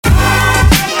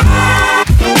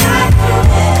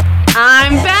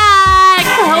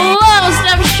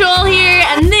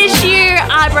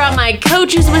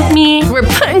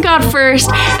we're putting God first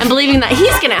and believing that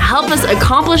He's going to help us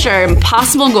accomplish our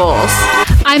impossible goals.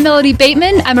 I'm Melody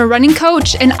Bateman. I'm a running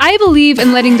coach, and I believe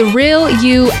in letting the real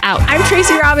you out. I'm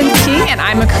Tracy Robbins King, and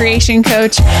I'm a creation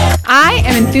coach. I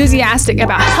am enthusiastic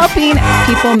about helping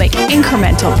people make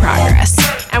incremental progress.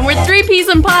 And we're 3 Ps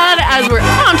in Pod as we're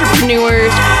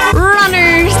entrepreneurs,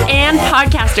 runners, and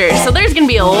podcasters. So there's going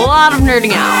to be a lot of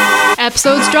nerding out.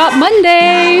 Episodes drop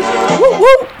Monday. Woo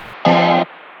woo!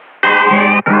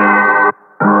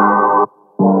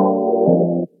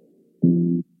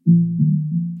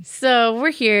 So we're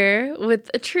here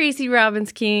with Tracy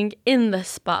Robbins King in the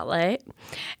spotlight.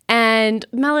 And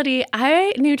Melody,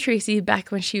 I knew Tracy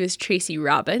back when she was Tracy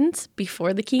Robbins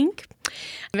before the King.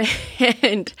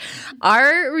 And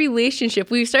our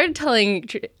relationship, we started telling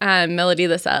Melody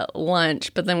this at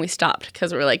lunch, but then we stopped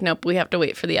because we're like, nope, we have to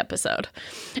wait for the episode.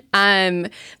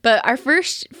 But our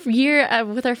first year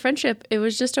with our friendship, it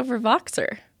was just over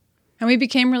Voxer. And we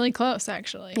became really close,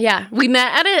 actually. Yeah, we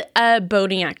met at a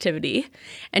boating activity,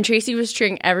 and Tracy was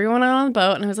cheering everyone on the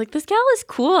boat, and I was like, this gal is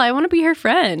cool. I want to be her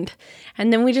friend.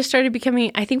 And then we just started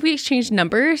becoming, I think we exchanged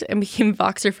numbers and became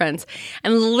Voxer friends,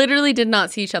 and literally did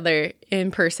not see each other in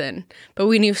person, but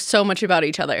we knew so much about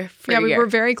each other for a year. We were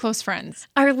very close friends.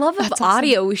 Our love of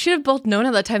audio, we should have both known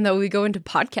at that time that we would go into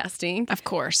podcasting. Of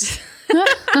course.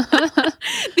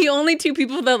 The only 2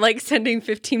 people that like sending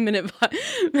 15-minute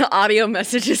audio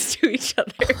messages to each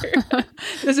other.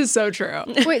 This is so true.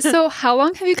 Wait, so how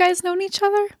long have you guys known each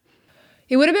other?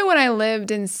 It would have been when I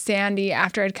lived in Sandy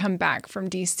after I'd come back from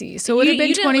DC. So it would have been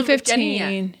You didn't live with Jenny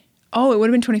 2015. yet. Oh, it would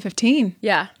have been 2015.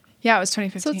 Yeah. Yeah, it was So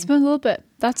 2015. it's been a little bit.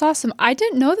 That's awesome. I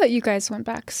didn't know that you guys went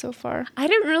back so far. I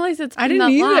didn't realize it's been I didn't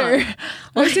that either. long.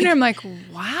 I was sitting there, I'm like,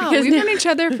 wow, Because we've known each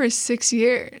other for 6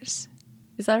 years.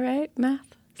 Is that right?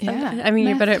 Math? Yeah. I mean,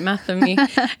 you're better at math than me.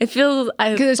 It feels...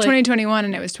 Because it was 2021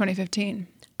 and it was 2015.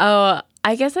 Oh,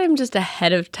 I guess I'm just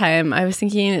ahead of time. I was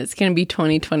thinking it's going to be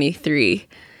 2023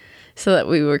 so that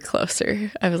we were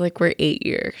closer. I was like, we're 8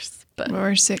 years. But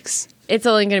Or 6. it's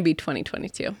only going to be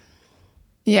 2022.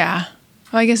 Yeah.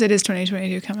 Well, I guess it is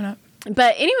 2022 coming up.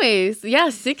 But anyways,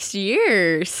 yeah, 6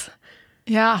 years.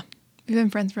 Yeah. We've been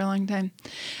friends for a long time.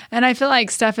 And I feel like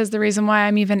Steph is the reason why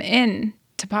I'm even in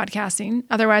to podcasting.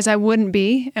 Otherwise, I wouldn't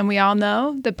be. And we all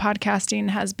know that podcasting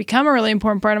has become a really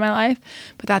important part of my life,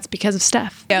 but that's because of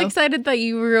Steph. I'm excited that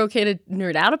you were okay to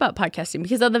nerd out about podcasting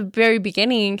because at the very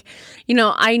beginning, you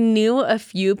know, I knew a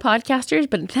few podcasters,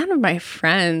 but none of my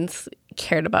friends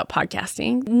cared about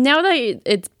podcasting. Now that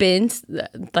it's been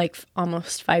like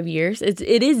almost 5 years, it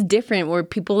is different where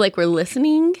people like were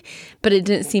listening, but it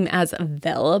didn't seem as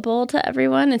available to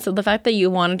everyone. And so the fact that you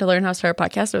wanted to learn how to start a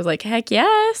podcast, I was like, heck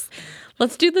yes,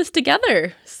 let's do this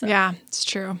together. So. Yeah, it's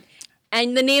true.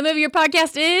 And the name of your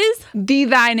podcast is? The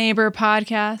Thy Neighbor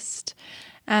podcast.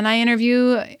 And I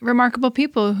interview remarkable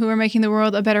people who are making the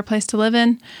world a better place to live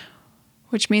in,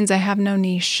 which means I have no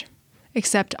niche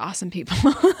except awesome people.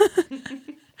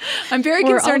 I'm very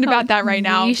concerned about that right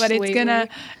now, but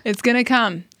it's gonna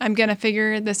come. I'm gonna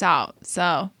figure this out.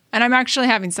 So, and I'm actually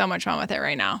having so much fun with it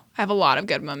right now. I have a lot of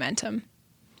good momentum.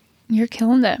 You're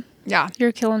killing it. Yeah.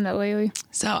 You're killing it lately.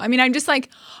 So, I mean, I'm just like,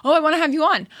 oh, I want to have you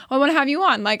on. Oh, I want to have you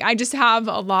on. Like, I just have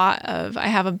I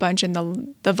have a bunch in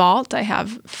the vault. I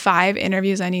have 5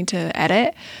 interviews I need to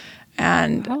edit.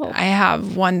 And I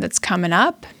have one that's coming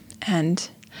up. And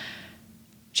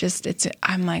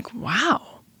I'm like,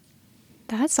 wow.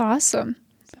 That's awesome.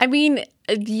 I mean,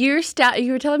 you were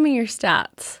telling me your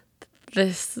stats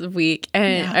this week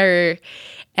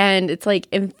and it's like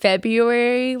in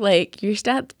February, like your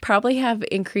stats probably have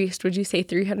increased, would you say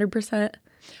 300%?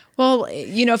 Well,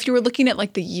 you know, if you were looking at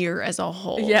like the year as a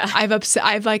whole, yeah,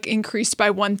 I've like increased by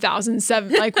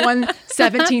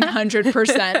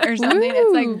 1,700% or something. Woo.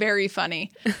 It's like very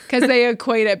funny because they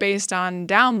equate it based on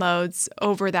downloads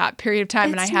over that period of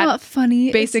time, and I had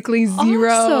basically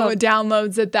zero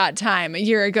downloads at that time a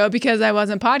year ago because I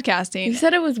wasn't podcasting. You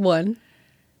said it was 1.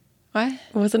 What?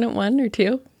 Wasn't it 1 or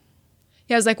 2?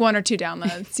 Yeah, it was like 1 or 2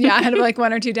 downloads. Yeah, I had like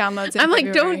 1 or 2 downloads. I'm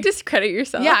like, don't discredit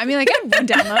yourself. Yeah, I mean, like, I have 1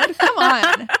 download. Come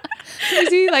on.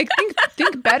 Crazy. Like,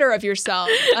 think better of yourself.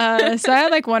 So I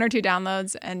had like 1 or 2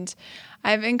 downloads, and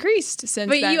I've increased since then.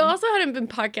 But you also hadn't been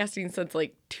podcasting since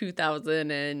like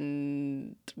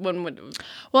 2001.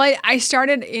 Well, I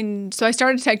started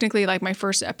technically like my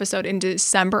first episode in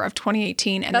December of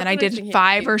 2018, and then I did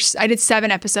 7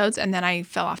 episodes, and then I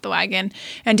fell off the wagon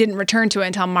and didn't return to it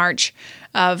until March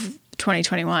of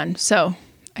 2021. So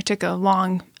I took a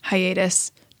long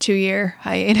hiatus, 2-year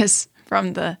hiatus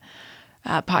from the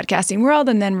podcasting world,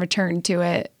 and then returned to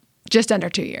it just under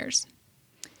 2 years.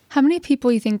 How many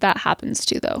people you think that happens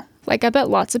to, though? Like, I bet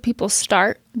lots of people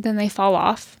start, then they fall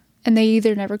off, and they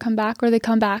either never come back or they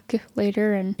come back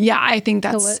later. And yeah, I think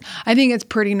it's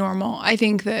pretty normal. I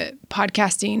think that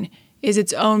podcasting is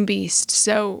its own beast.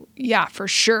 So yeah, for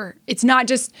sure. It's not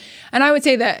just, and I would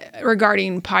say that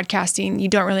regarding podcasting, you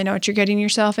don't really know what you're getting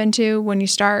yourself into when you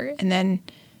start, and then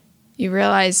you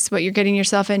realize what you're getting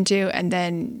yourself into, and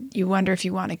then you wonder if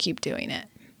you want to keep doing it.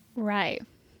 Right.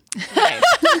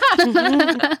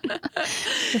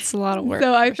 It's a lot of work.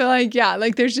 So I feel like, yeah,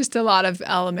 like there's just a lot of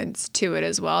elements to it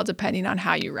as well, depending on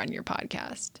how you run your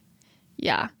podcast.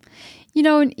 Yeah. You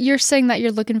know, you're saying that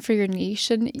you're looking for your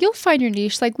niche, and you'll find your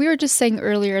niche. Like we were just saying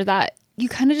earlier, that you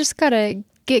kind of just got to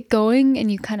get going,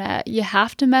 and you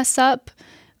have to mess up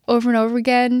over and over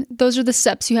again. Those are the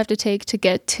steps you have to take to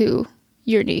get to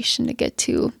your niche and to get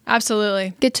to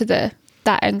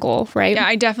that end goal, right? Yeah,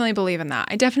 I definitely believe in that.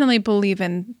 I definitely believe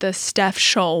in the Steph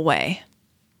Scholl way,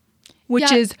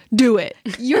 which is do it.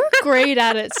 You're great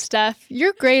at it, Steph.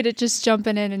 You're great at just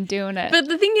jumping in and doing it. But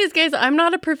the thing is, guys, I'm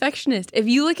not a perfectionist. If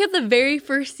you look at the very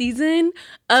first season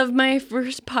of my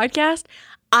first podcast,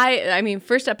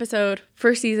 first episode,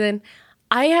 first season,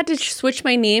 I had to switch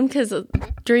my name because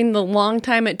during the long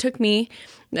time it took me,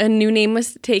 a new name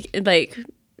was it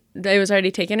was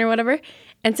already taken or whatever.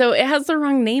 And so it has the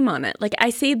wrong name on it. Like,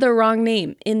 I say the wrong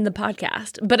name in the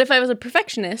podcast. But if I was a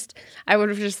perfectionist, I would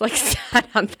have just, sat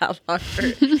on that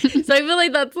longer. So I feel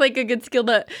like that's, a good skill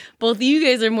that both of you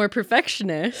guys are more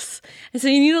perfectionists. And so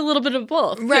you need a little bit of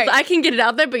both. Right. I can get it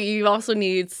out there, but you also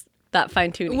need that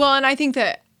fine-tuning. Well, and I think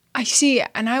that I see,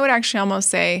 and I would actually almost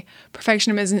say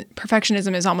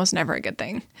perfectionism is almost never a good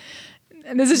thing.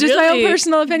 And this is just my own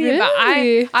personal opinion, but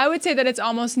I would say that it's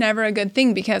almost never a good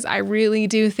thing, because I really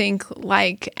do think,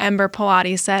 like Ember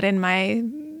Pilati said in my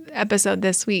episode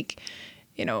this week,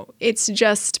 it's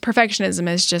just, perfectionism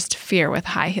is just fear with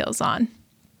high heels on.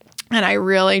 And I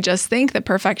really just think that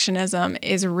perfectionism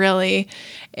is really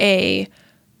a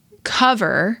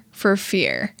cover for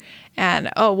fear.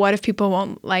 And, what if people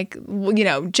won't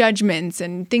judgments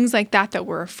and things like that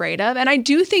we're afraid of. And I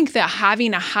do think that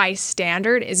having a high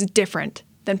standard is different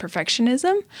than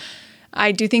perfectionism.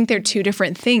 I do think they're two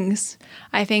different things.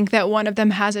 I think that one of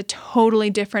them has a totally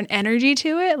different energy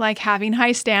to it. Like, having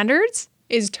high standards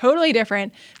is totally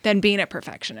different than being a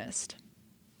perfectionist.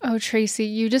 Oh, Tracy,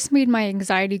 you just made my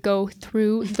anxiety go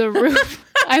through the roof.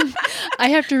 I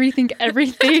have to rethink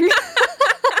everything.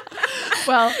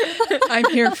 Well, I'm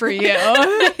here for you.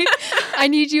 I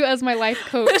need you as my life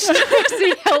coach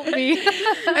to help me.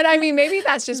 And maybe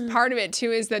that's just part of it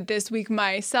too, is that this week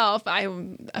myself,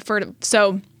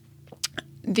 so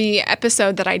the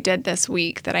episode that I did this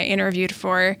week that I interviewed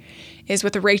for is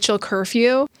with Rachel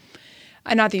Curfew,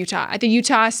 at the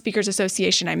Utah Speakers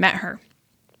Association. I met her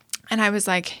and I was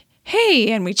like,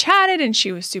 hey, and we chatted, and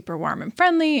she was super warm and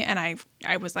friendly. And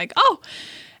I was like, oh.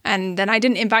 And then I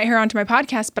didn't invite her onto my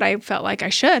podcast, but I felt like I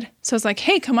should. So I was like,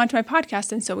 hey, come onto my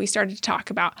podcast. And so we started to talk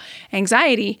about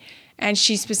anxiety. And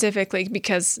she specifically,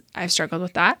 because I've struggled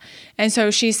with that. And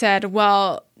so she said,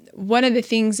 well, one of the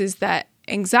things is that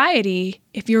anxiety,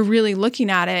 if you're really looking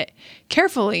at it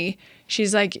carefully,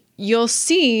 she's like, you'll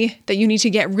see that you need to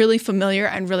get really familiar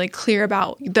and really clear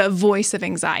about the voice of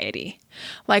anxiety,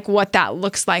 like what that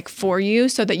looks like for you,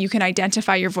 so that you can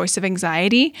identify your voice of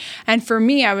anxiety. And for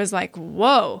me, I was like,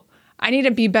 whoa, I need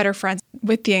to be better friends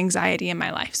with the anxiety in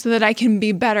my life so that I can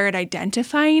be better at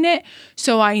identifying it,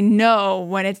 so I know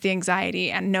when it's the anxiety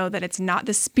and know that it's not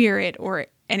the spirit or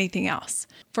anything else.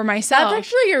 For myself, that's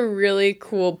actually a really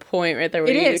cool point right there.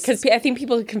 It is, because I think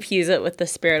people confuse it with the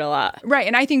spirit a lot. Right,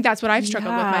 and I think that's what I've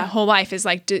struggled with my whole life, is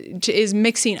is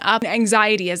mixing up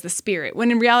anxiety as the spirit,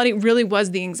 when in reality it really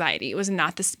was the anxiety. It was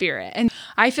not the spirit. And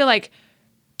I feel like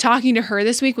talking to her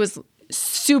this week was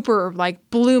super,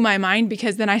 blew my mind,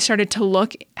 because then I started to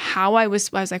look how I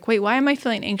was like, wait, why am I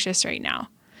feeling anxious right now?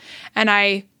 And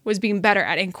I was being better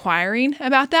at inquiring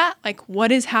about that. Like,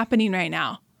 what is happening right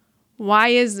now? Why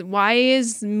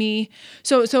is me?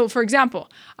 So for example,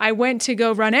 I went to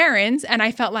go run errands, and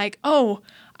I felt like,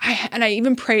 and I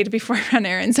even prayed before I run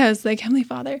errands. I was like, Heavenly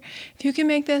Father, if you can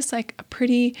make this a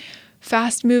pretty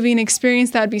fast moving experience,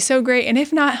 that would be so great. And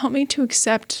if not, help me to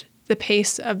accept the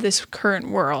pace of this current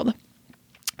world.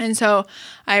 And so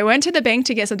I went to the bank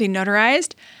to get something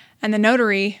notarized, and the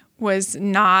notary was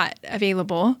not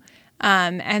available.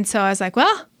 And so I was like,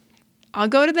 well, I'll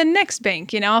go to the next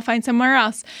bank, I'll find somewhere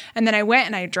else. And then I went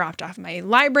and I dropped off my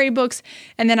library books.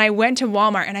 And then I went to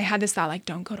Walmart, and I had this thought,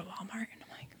 don't go to Walmart. And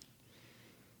I'm like,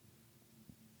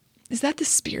 is that the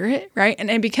spirit? Right.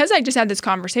 And because I just had this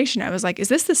conversation, I was like, is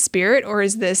this the spirit, or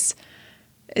is this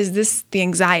the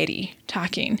anxiety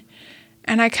talking?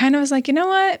 And I kind of was like, you know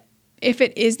what? if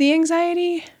it is the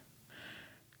anxiety,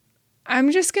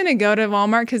 I'm just going to go to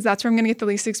Walmart because that's where I'm going to get the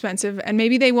least expensive. And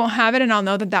maybe they won't have it and I'll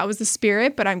know that that was the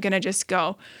spirit, but I'm going to just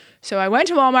go. So I went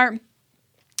to Walmart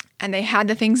and they had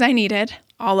the things I needed,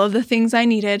 all of the things I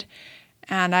needed.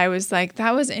 And I was like,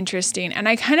 that was interesting. And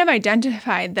I kind of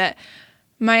identified that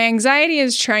my anxiety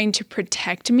is trying to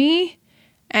protect me.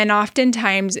 And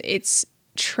oftentimes it's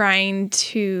trying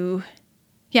to,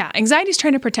 anxiety is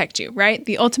trying to protect you, right?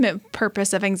 The ultimate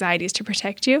purpose of anxiety is to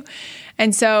protect you.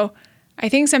 And so I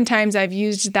think sometimes I've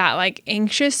used that like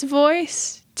anxious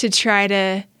voice to try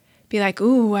to be like,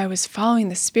 ooh, I was following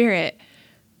the spirit.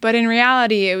 But in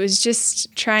reality, it was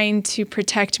just trying to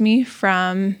protect me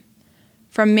from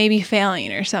maybe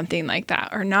failing or something like that,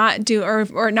 or not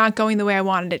going the way I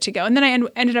wanted it to go. And then I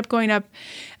ended up going up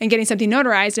and getting something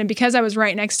notarized. And because I was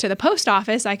right next to the post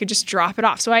office, I could just drop it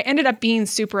off. So I ended up being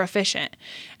super efficient.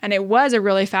 And it was a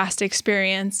really fast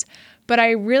experience. But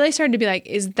I really started to be like,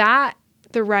 is that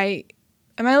the right?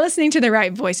 Am I listening to the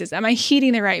right voices? Am I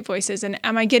heeding the right voices? And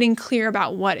am I getting clear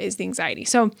about what is the anxiety?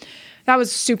 So that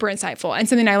was super insightful and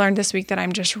something I learned this week that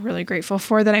I'm just really grateful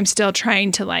for, that I'm still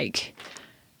trying to like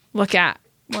look at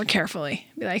more carefully.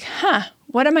 Be like,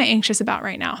 what am I anxious about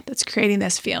right now that's creating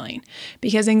this feeling?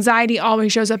 Because anxiety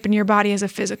always shows up in your body as a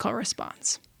physical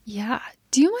response. Yeah.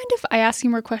 Do you mind if I ask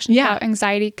you more questions about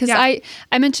anxiety? Because I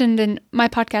mentioned in my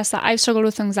podcast that I've struggled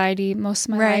with anxiety most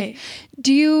of my life.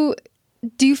 Do you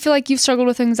feel like you've struggled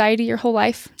with anxiety your whole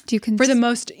life? For the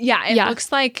most, it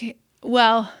looks like,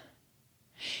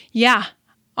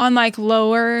 on like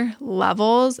lower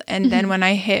levels. And then when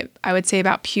I hit, I would say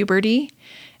about puberty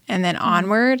and then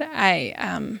onward,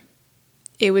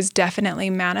 it was definitely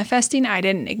manifesting. I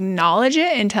didn't acknowledge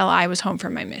it until I was home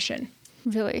from my mission.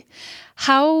 Really?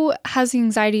 How has the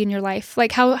anxiety in your life,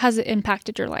 like how has it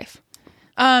impacted your life?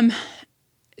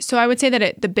 So I would say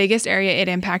that the biggest area it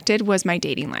impacted was my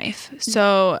dating life.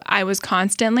 So I was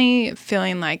constantly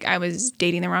feeling like I was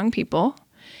dating the wrong people.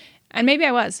 And maybe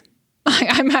I was.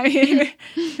 I mean,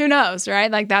 who knows, right?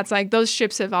 Like that's like those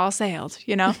ships have all sailed,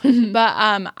 you know? But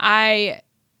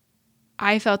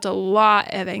I felt a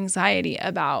lot of anxiety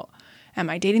about, am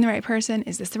I dating the right person?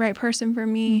 Is this the right person for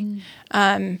me?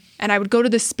 And I would go to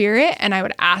the spirit and I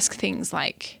would ask things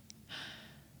like,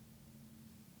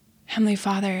 Heavenly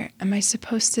Father, am I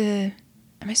supposed to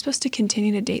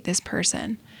continue to date this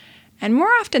person? And more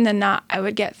often than not, I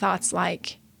would get thoughts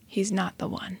like, he's not the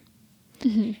one.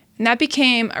 And that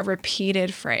became a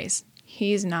repeated phrase.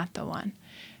 He's not the one.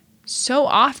 So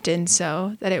often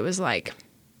so that it was like,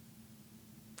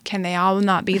 can they all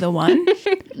not be the one?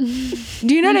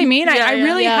 Do you know what I mean? I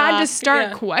really had to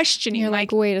start questioning. You're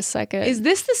like, wait a second. Is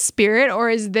this the spirit or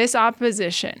is this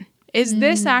opposition? Is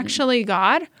this actually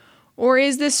God? Or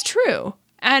is this true?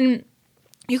 And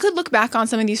you could look back on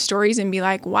some of these stories and be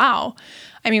like, wow.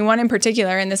 I mean, one in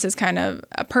particular, and this is kind of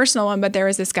a personal one, but there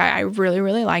was this guy, I really,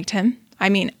 really liked him. I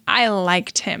mean, I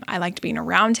liked him. I liked being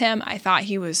around him. I thought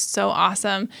he was so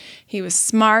awesome. He was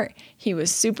smart. He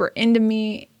was super into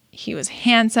me. He was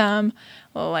handsome.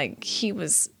 Like, he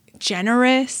was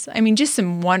generous. I mean, just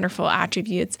some wonderful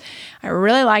attributes. I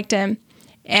really liked him.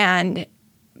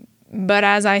 But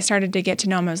as I started to get to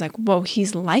know him, I was like, whoa,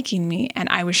 he's liking me. And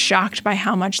I was shocked by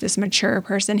how much this mature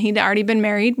person, he'd already been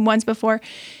married once before,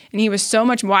 and he was so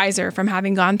much wiser from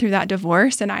having gone through that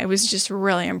divorce. And I was just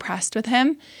really impressed with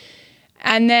him.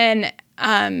 And then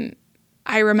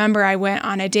I remember I went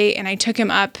on a date and I took him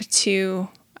up to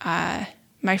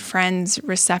my friend's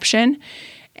reception.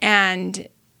 And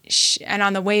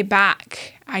on the way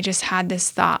back, I just had this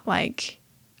thought, like,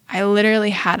 I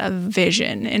literally had a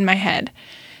vision in my head.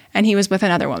 And he was with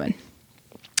another woman.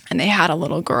 And they had a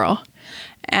little girl.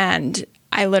 And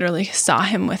I literally saw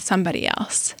him with somebody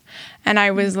else. And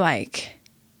I was like,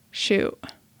 shoot,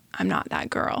 I'm not that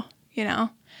girl, you know?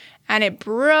 And it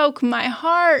broke my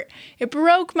heart. It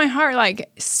broke my heart like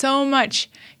so much.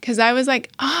 Because I was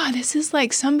like, this is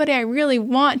like somebody I really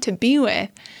want to be with.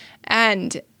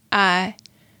 And, but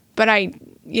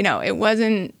it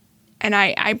wasn't, and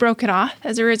I broke it off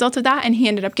as a result of that. And he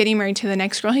ended up getting married to the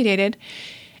next girl he dated.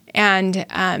 And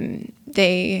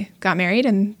they got married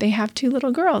and they have 2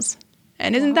 little girls.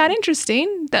 And isn't that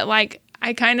interesting that like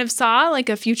I kind of saw like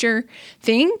a future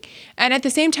thing? And at the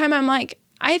same time, I'm like,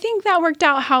 I think that worked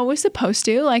out how it was supposed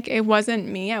to. Like it wasn't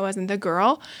me. I wasn't the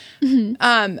girl.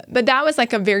 But that was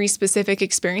like a very specific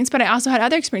experience. But I also had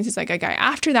other experiences, like a guy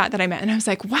after that I met. And I was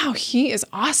like, wow, he is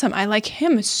awesome. I like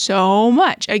him so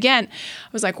much. Again, I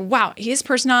was like, wow, his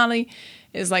personality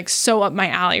is like so up my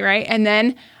alley, right? And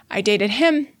then I dated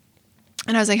him.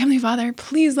 And I was like, Heavenly Father,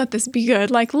 please let this be good.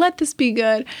 Like, let this be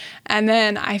good. And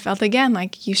then I felt again,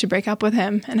 like, you should break up with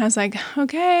him. And I was like,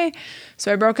 okay.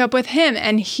 So I broke up with him,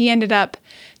 and he ended up,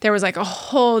 there was like a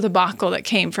whole debacle that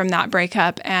came from that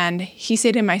breakup. And he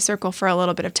stayed in my circle for a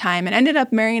little bit of time and ended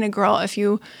up marrying a girl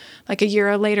a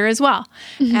year later as well.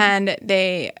 And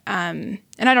they, and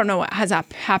I don't know what has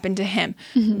happened to him,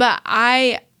 but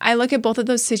I look at both of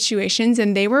those situations,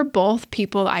 and they were both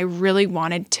people I really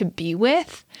wanted to be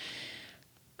with.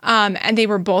 And they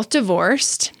were both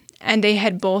divorced, and they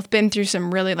had both been through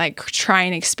some really like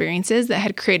trying experiences that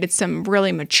had created some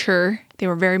really they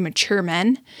were very mature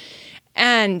men.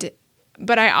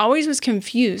 But I always was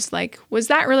confused. Like, was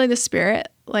that really the Spirit?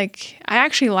 Like, I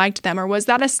actually liked them, or was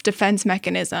that a defense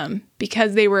mechanism?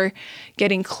 Because they were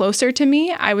getting closer to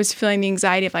me, I was feeling the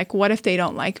anxiety of like, what if they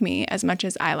don't like me as much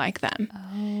as I like them?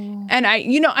 Oh. And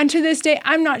and to this day,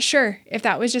 I'm not sure if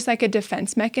that was just like a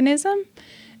defense mechanism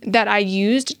that I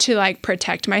used to like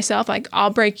protect myself. Like,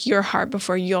 I'll break your heart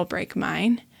before you'll break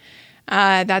mine.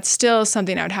 That's still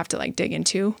something I would have to like dig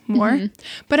into more.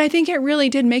 But I think it really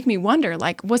did make me wonder,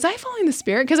 like, was I following the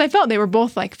Spirit? Because I felt they were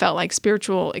both felt like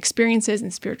spiritual experiences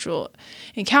and spiritual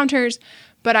encounters,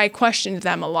 but I questioned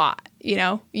them a lot,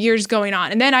 years going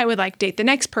on. And then I would like date the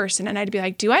next person, and I'd be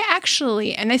like, do I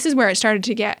actually, and this is where it started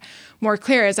to get more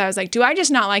clear, as I was like, do I just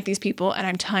not like these people? And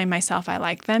I'm telling myself I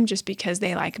like them just because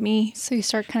they like me. So you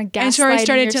start kind of gaslighting and so I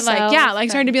started yourself,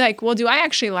 started to be like, well, do I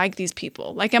actually like these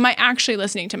people? Like, am I actually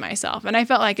listening to myself? And I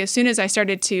felt like as soon as I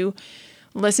started to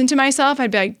listen to myself,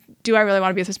 I'd be like, do I really want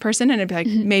to be with this person? And I'd be like,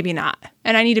 maybe not.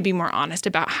 And I need to be more honest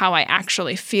about how I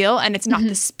actually feel. And it's not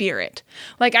the Spirit.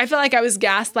 Like, I felt like I was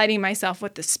gaslighting myself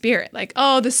with the Spirit. Like,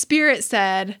 oh, the Spirit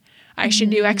said I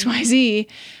should do X, Y, Z.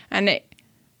 And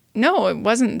no, it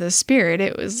wasn't the Spirit.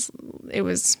 It was,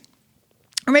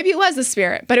 or maybe it was the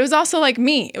Spirit, but it was also like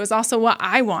me. It was also what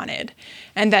I wanted.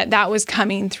 And that was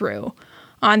coming through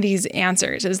on these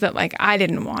answers, is that like, I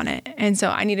didn't want it. And so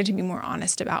I needed to be more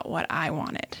honest about what I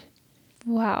wanted.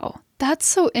 Wow. That's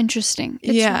so interesting.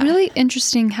 It's really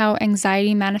interesting how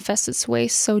anxiety manifests its way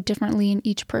so differently in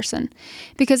each person.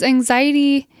 Because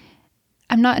anxiety,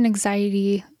 I'm not an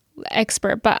anxiety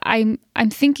expert, but I'm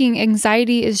thinking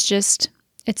anxiety is just,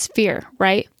 it's fear,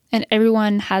 right? And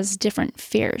everyone has different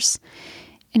fears.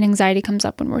 And anxiety comes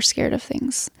up when we're scared of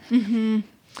things. And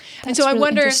so I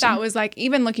wonder if that was like,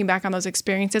 even looking back on those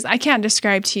experiences, I can't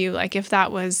describe to you like if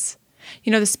that was,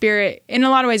 the Spirit. In a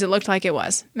lot of ways it looked like it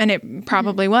was, and it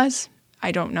probably was.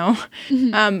 I don't know.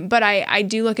 But I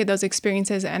do look at those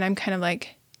experiences, and I'm kind of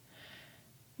like,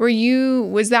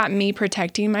 was that me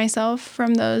protecting myself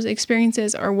from those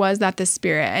experiences, or was that the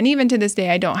Spirit? And even to this day,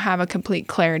 I don't have a complete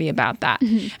clarity about that.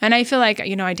 And I feel like,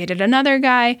 I dated another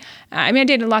guy. I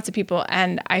dated lots of people,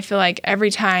 and I feel like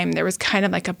every time there was kind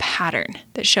of like a pattern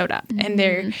that showed up.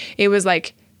 And it was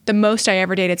like the most I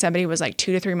ever dated somebody was like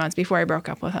 2 to 3 months before I broke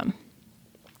up with him.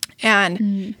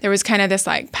 And there was kind of this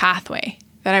like pathway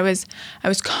that I was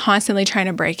constantly trying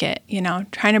to break it,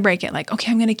 like,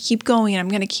 okay, I'm going to keep going. I'm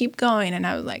going to keep going. And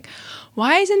I was like,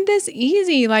 why isn't this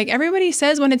easy? Like, everybody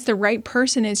says when it's the right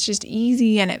person, it's just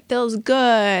easy and it feels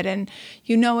good and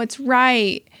it's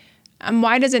right.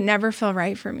 Why does it never feel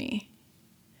right for me?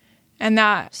 And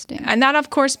that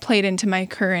of course played into my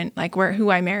current, like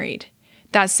who I married.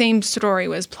 That same story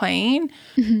was playing,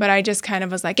 but I just kind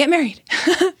of was like, get married,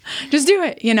 just do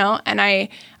it, And I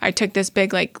took this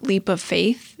big like leap of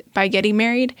faith by getting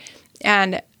married.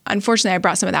 And unfortunately I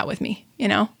brought some of that with me,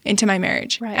 into my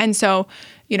marriage. Right. And so,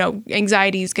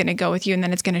 anxiety is going to go with you, and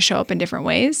then it's going to show up in different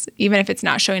ways. Even if it's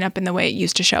not showing up in the way it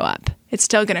used to show up, it's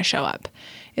still going to show up.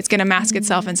 It's going to mask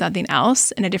itself in something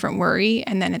else, in a different worry.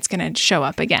 And then it's going to show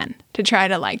up again to try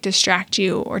to like distract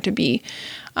you, or to be,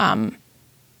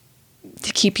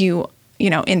 to keep you,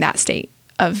 in that state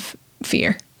of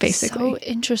fear, basically. So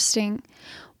interesting.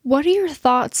 What are your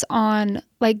thoughts on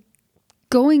like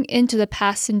going into the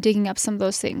past and digging up some of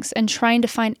those things and trying to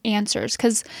find answers?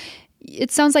 Because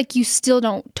it sounds like you still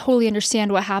don't totally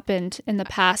understand what happened in the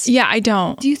past. Yeah, I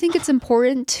don't. Do you think it's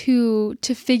important to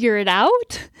figure it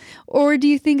out? Or do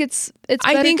you think it's better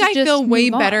I think to I just feel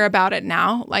way move better on? about it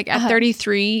now. Like at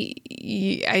 33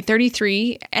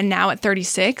 and now at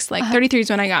 36, like 33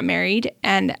 is when I got married.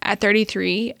 And at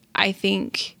 33, I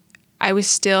think I was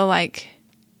still like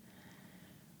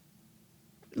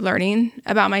learning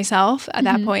about myself at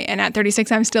that point. And at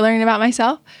 36, I'm still learning about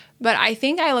myself. But I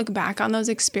think I look back on those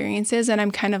experiences and I'm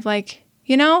kind of like,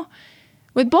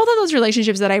 with both of those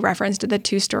relationships that I referenced, the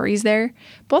 2 stories there,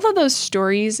 both of those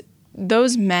stories,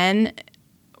 those men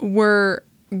were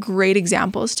great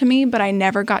examples to me, but I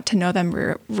never got to know them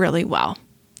really well.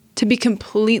 To be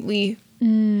completely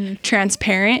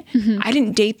transparent. I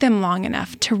didn't date them long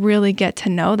enough to really get to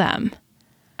know them.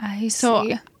 I see. So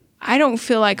I don't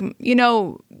feel like, you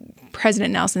know,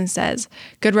 President Nelson says,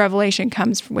 good revelation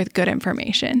comes with good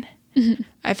information.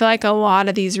 I feel like a lot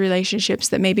of these relationships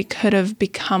that maybe could have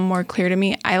become more clear to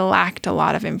me, I lacked a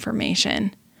lot of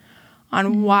information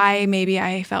on why maybe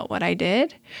I felt what I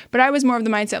did. But I was more of the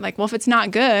mindset like, well, if it's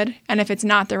not good and if it's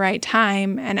not the right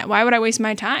time, and why would I waste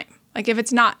my time? Like if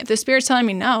the Spirit's telling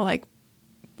me no, like,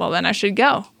 well, then I should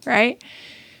go, right?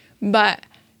 But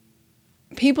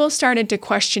people started to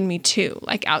question me too.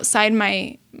 Like outside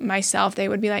myself, they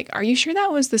would be like, are you sure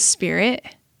that was the Spirit?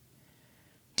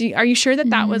 Are you sure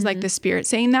that was like the Spirit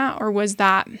saying that? Or was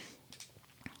that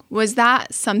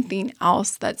something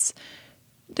else that's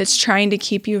trying to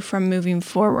keep you from moving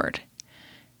forward?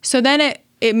 So then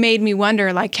it made me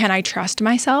wonder, like, can I trust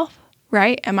myself,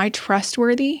 right? Am I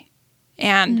trustworthy?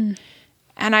 And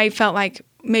I felt like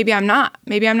maybe I'm not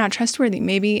trustworthy.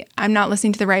 Maybe I'm not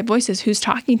listening to the right voices. Who's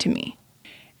talking to me?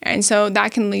 And so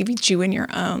that can leave you in your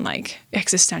own like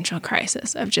existential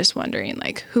crisis of just wondering,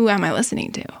 like, who am I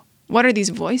listening to? What are these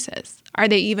voices? Are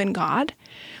they even God?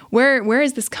 Where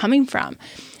is this coming from?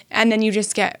 And then you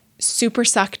just get super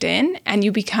sucked in and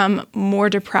you become more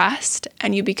depressed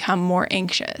and you become more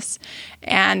anxious.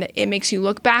 And it makes you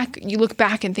look back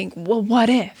and think, well, what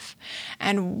if?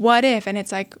 And what if? And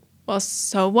it's like, well,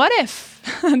 so what if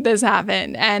this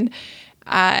happened? And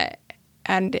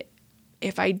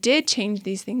if I did change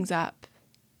these things up,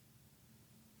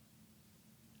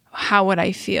 how would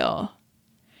I feel?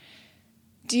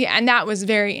 And that was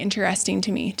very interesting to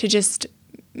me, to just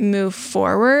move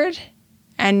forward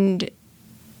and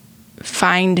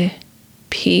find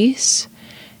peace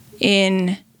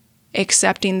in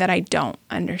accepting that I don't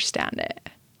understand it.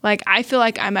 Like, I feel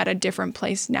like I'm at a different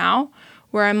place now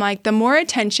where I'm like, the more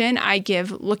attention I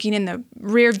give looking in the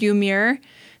rear view mirror,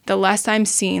 the less I'm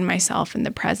seeing myself in the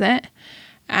present.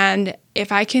 And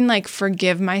if I can like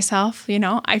forgive myself, you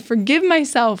know, I forgive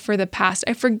myself for the past.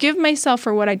 I forgive myself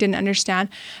for what I didn't understand.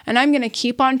 And I'm going to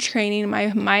keep on training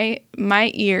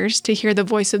my ears to hear the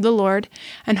voice of the Lord.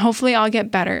 And hopefully I'll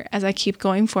get better as I keep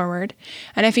going forward.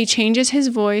 And if he changes his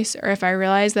voice, or if I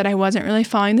realize that I wasn't really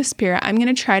following the Spirit, I'm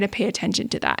going to try to pay attention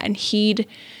to that and heed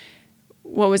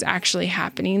what was actually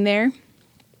happening there.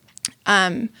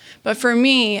 But for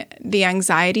me, the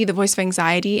anxiety, the voice of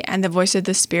anxiety and the voice of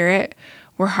the Spirit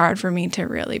were hard for me to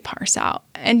really parse out.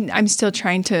 And I'm still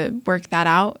trying to work that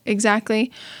out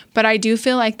exactly. But I do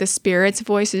feel like the Spirit's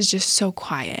voice is just so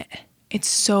quiet. It's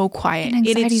so quiet. And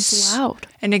anxiety's loud.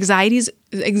 And anxiety's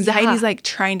like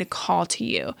trying to call to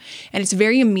you. And it's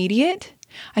very immediate.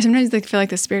 I sometimes feel like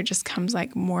the Spirit just comes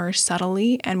like more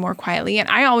subtly and more quietly. And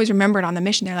I always remembered on the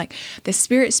mission, they're like, the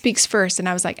Spirit speaks first. And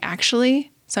I was like,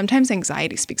 actually, sometimes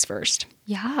anxiety speaks first.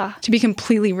 Yeah. To be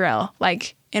completely real.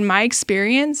 Like, in my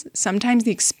experience, sometimes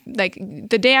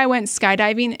the day I went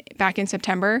skydiving back in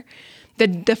September,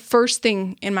 the first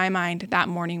thing in my mind that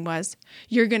morning was,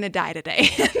 you're going to die today.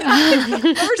 That was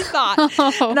the first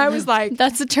thought. And I was like,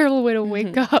 that's a terrible way to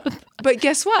wake up. But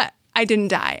guess what? I didn't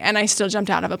die, and I still jumped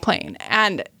out of a plane.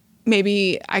 And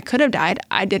maybe I could have died.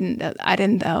 I didn't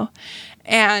though.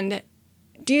 And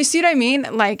do you see what I mean?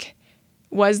 Like,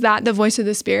 was that the voice of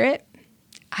the Spirit?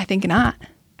 I think not.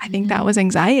 I think that was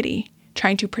anxiety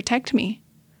trying to protect me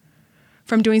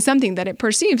from doing something that it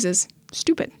perceives as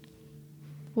stupid.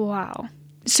 Wow.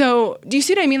 So do you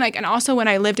see what I mean? Like, and also when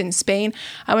I lived in Spain,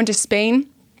 I went to Spain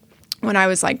when I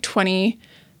was like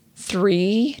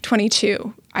 23,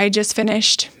 22. I just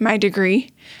finished my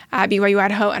degree at BYU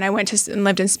Idaho, and I went and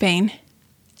lived in Spain.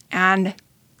 And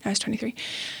I was 23.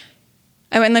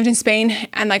 I went and lived in Spain,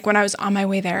 and like when I was on my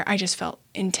way there, I just felt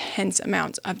intense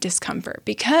amounts of discomfort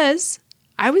because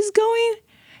I was going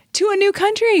to a new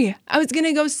country. I was going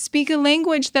to go speak a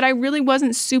language that I really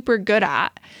wasn't super good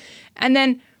at. And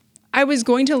then I was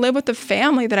going to live with a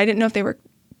family that I didn't know if they were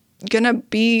going to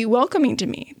be welcoming to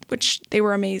me, which they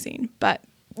were amazing. But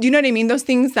you know what I mean? Those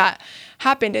things that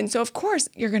happened. And so, of course,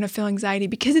 you're going to feel anxiety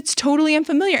because it's totally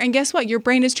unfamiliar. And guess what? Your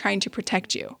brain is trying to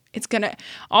protect you. It's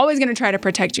always going to try to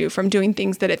protect you from doing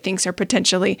things that it thinks are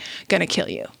potentially going to kill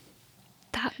you.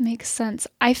 That makes sense.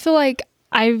 I feel like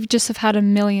I just have had a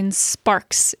million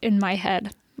sparks in my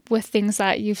head with things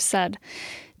that you've said.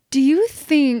 Do you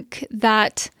think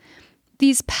that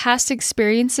these past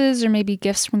experiences are maybe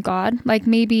gifts from God, like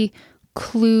maybe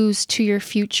clues to your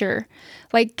future,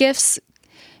 like gifts?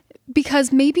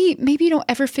 Because maybe you don't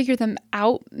ever figure them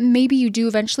out. Maybe you do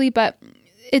eventually, but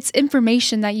it's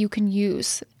information that you can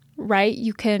use, right?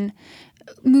 You can,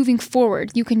 moving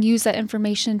forward, you can use that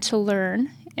information to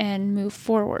learn and move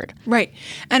forward. Right.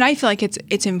 And I feel like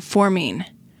it's informing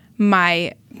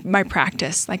my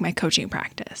practice, like my coaching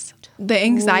practice. The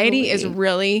anxiety is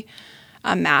really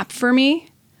a map for me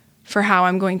for how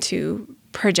I'm going to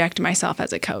project myself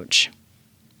as a coach.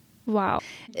 Wow.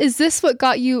 Is this what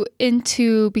got you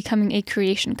into becoming a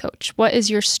creation coach? What is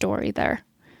your story there?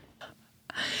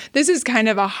 This is kind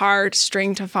of a hard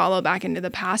string to follow back into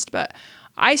the past, but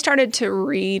I started to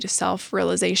read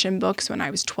self-realization books when I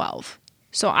was 12.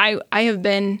 So I have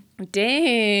been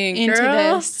into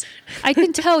girl. this. I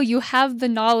can tell you have the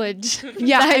knowledge.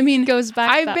 Yeah, I mean, goes back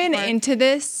I've that been far. into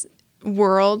this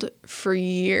world for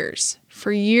years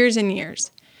and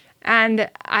years. And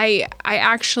I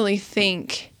actually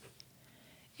think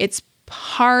it's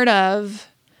part of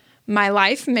my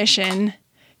life mission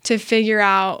to figure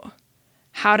out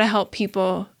how to help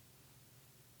people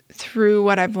through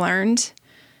what I've learned.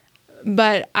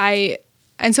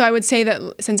 And so I would say that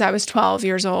since I was 12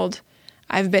 years old,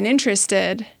 I've been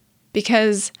interested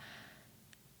because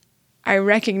I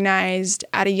recognized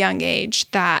at a young age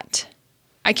that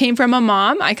I come from a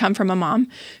mom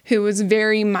who was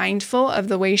very mindful of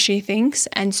the way she thinks.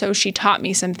 And so she taught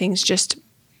me some things just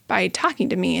by talking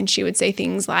to me. And she would say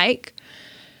things like,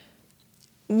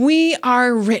 "We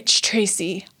are rich,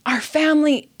 Tracy. Our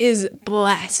family is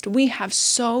blessed. We have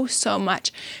so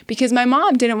much." Because my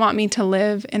mom didn't want me to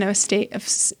live in a state of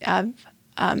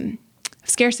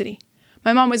scarcity.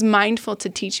 My mom was mindful to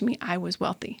teach me I was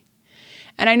wealthy.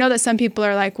 And I know that some people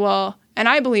are like, well, and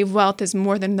I believe wealth is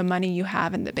more than the money you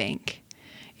have in the bank.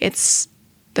 It's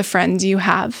the friends you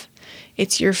have.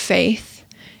 It's your faith.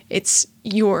 It's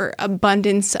your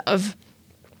abundance of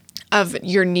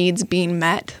your needs being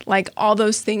met, like all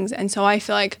those things. And so I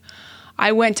feel like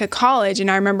I went to college,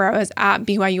 and I remember I was at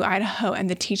BYU, Idaho, and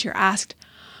the teacher asked,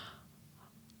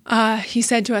 he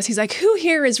said to us, he's like, "Who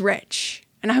here is rich?"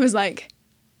 And I was like,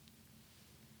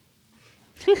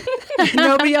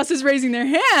 nobody else is raising their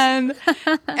hand.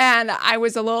 And I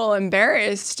was a little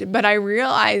embarrassed, but I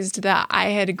realized that I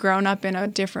had grown up in a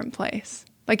different place.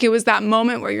 Like, it was that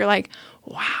moment where you're like,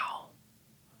 wow.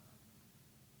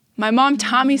 My mom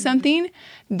taught me something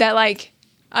that, like,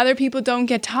 other people don't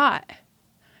get taught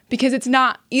because it's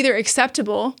not either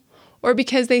acceptable or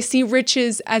because they see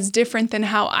riches as different than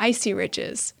how I see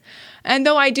riches. And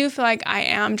though I do feel like I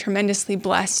am tremendously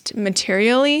blessed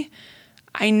materially,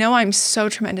 I know I'm so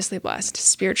tremendously blessed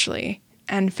spiritually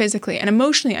and physically and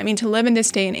emotionally. I mean, to live in this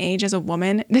day and age as a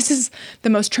woman, this is the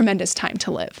most tremendous time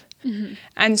to live. Mm-hmm.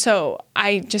 And so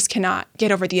I just cannot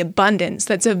get over the abundance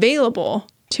that's available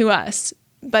to us,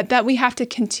 but that we have to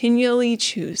continually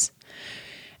choose.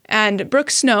 And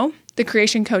Brooke Snow, the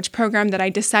Creation Coach program that I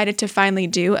decided to finally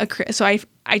do, so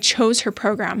I chose her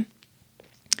program.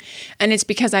 And it's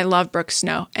because I love Brooke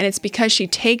Snow. And it's because she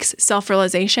takes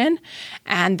self-realization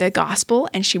and the gospel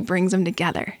and she brings them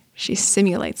together. She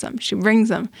simulates them. She brings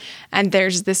them. And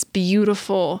there's this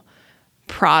beautiful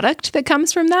product that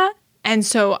comes from that. And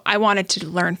so I wanted to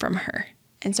learn from her.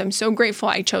 And so I'm so grateful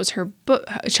I chose her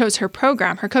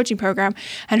program, her coaching program.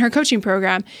 And her coaching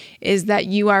program is that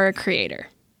you are a creator.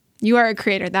 You are a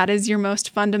creator. That is your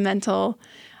most fundamental.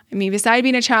 I mean, beside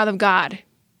being a child of God,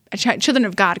 children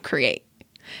of God create.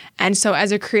 And so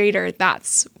as a creator,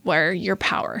 that's where your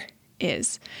power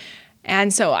is.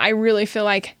 And so I really feel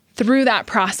like through that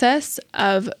process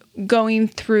of going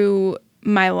through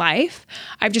my life,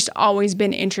 I've just always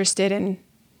been interested in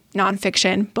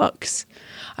nonfiction books.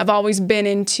 I've always been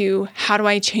into, how do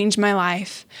I change my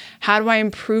life? How do I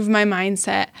improve my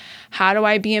mindset? How do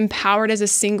I be empowered as a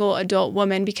single adult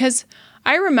woman? Because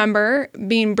I remember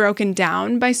being broken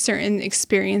down by certain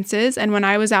experiences. And when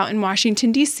I was out in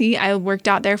Washington, D.C., I worked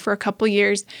out there for a couple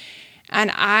years.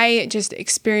 And I just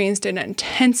experienced an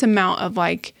intense amount of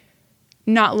like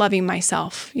not loving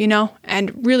myself,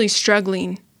 and really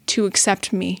struggling to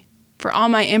accept me for all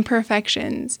my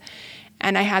imperfections.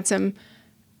 And I had some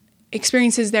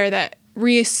experiences there that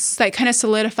kind of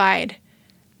solidified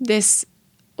this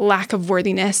lack of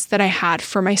worthiness that I had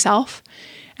for myself.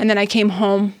 And then I came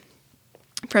home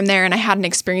from there, and I had an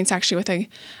experience actually with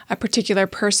a particular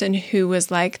person who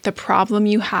was like, the problem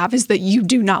you have is that you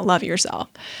do not love yourself.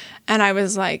 And I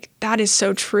was like, that is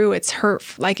so true. It's hurt.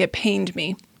 Like, it pained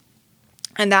me.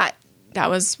 And that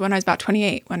was when I was about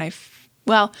 28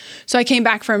 so I came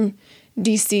back from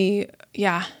DC.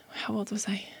 Yeah. How old was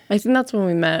I? I think that's when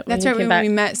we met. That's right, when we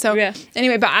met. So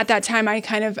Anyway, but at that time I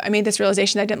made this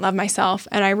realization that I didn't love myself.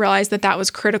 And I realized that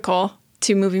was critical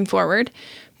to moving forward.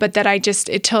 But that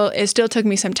it still took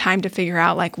me some time to figure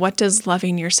out, like, what does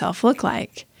loving yourself look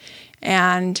like?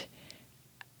 And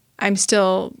I'm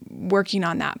still working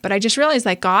on that. But I just realized,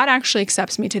 like, God actually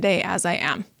accepts me today as I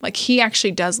am. Like, he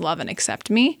actually does love and accept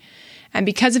me. And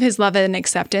because of his love and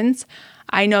acceptance,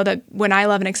 I know that when I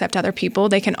love and accept other people,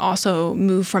 they can also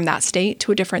move from that state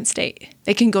to a different state.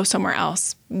 They can go somewhere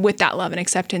else with that love and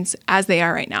acceptance as they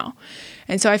are right now.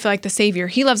 And so I feel like the Savior,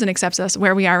 he loves and accepts us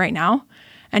where we are right now.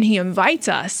 And he invites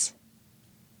us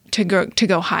to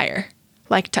go higher,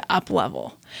 like to up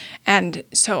level. And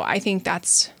so I think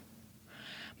that's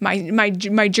my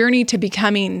journey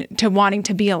to wanting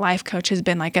to be a life coach has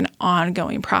been like an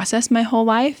ongoing process my whole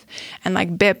life. And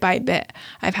like bit by bit,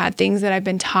 I've had things that I've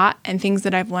been taught and things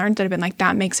that I've learned that have been like,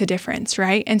 that makes a difference,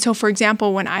 right? And so, for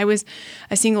example, when I was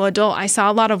a single adult, I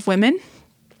saw a lot of women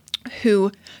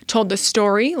who told the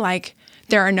story like,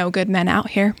 there are no good men out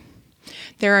here.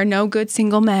 There are no good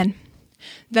single men.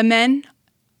 The men,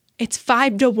 it's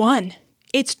 5-1.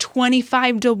 It's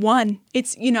 25-1.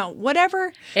 It's,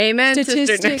 whatever. Amen,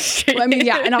 statistic. sister. I mean,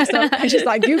 yeah. And also, and she's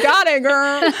like, you got it,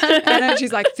 girl. And then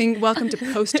she's like, welcome to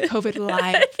post-COVID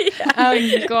life.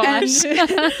 Oh, gosh.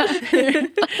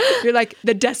 You're like,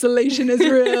 the desolation is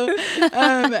real.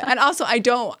 And also, I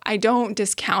don't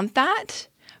discount that.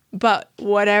 But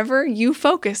whatever you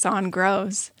focus on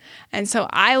grows. And so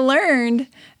I learned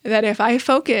that if I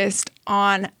focused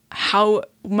on how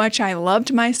much I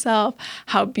loved myself,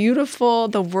 how beautiful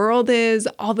the world is,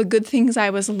 all the good things I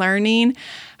was learning,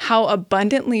 how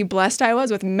abundantly blessed I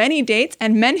was with many dates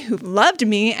and men who loved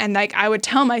me. And like I would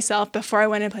tell myself before I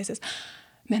went in places,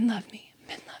 men love me,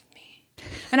 men love me.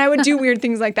 And I would do weird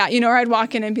things like that, or I'd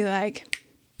walk in and be like,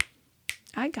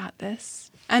 I got this.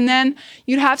 And then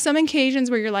you'd have some occasions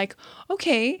where you're like,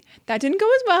 okay, that didn't go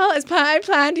as well as I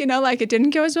planned, like it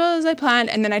didn't go as well as I planned.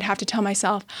 And then I'd have to tell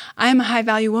myself, I am a high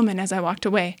value woman as I walked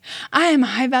away. I am a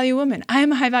high value woman. I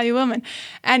am a high value woman.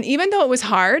 And even though it was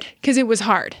hard, because it was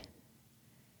hard,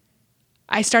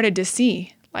 I started to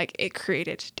see like it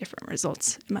created different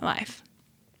results in my life.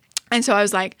 And so I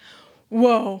was like,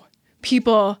 whoa,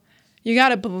 people, you got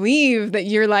to believe that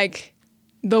you're like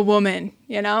the woman,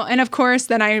 And of course,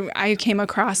 then I came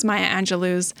across Maya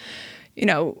Angelou's,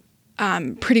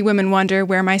 Pretty Women Wonder,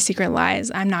 Where My Secret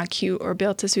Lies. I'm not cute or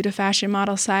built to suit a fashion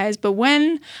model size. But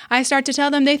when I start to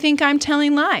tell them, they think I'm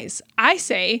telling lies. I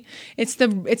say it's the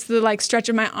like stretch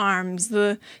of my arms,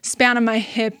 the span of my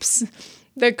hips,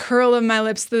 the curl of my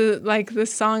lips, the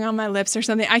song on my lips or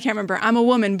something. I can't remember. I'm a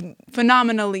woman,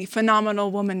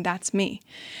 phenomenal woman. That's me.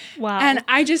 Wow. And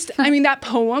that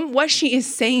poem, what she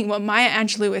is saying, what Maya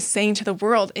Angelou is saying to the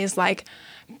world is like,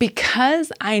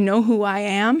 because I know who I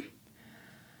am,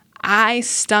 I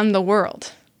stun the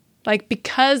world. Like,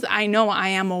 because I know I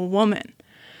am a woman,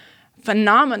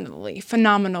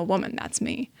 phenomenal woman, that's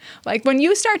me. Like, when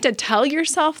you start to tell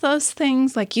yourself those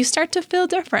things, like, you start to feel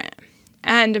different.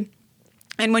 And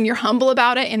when you're humble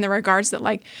about it in the regards that,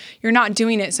 like, you're not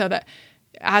doing it so that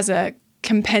as a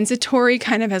compensatory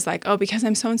kind of as like, oh, because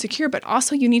I'm so insecure, but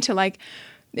also you need to like,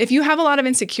 if you have a lot of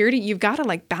insecurity, you've got to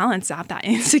like balance out that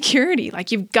insecurity.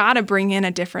 Like you've got to bring in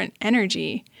a different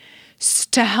energy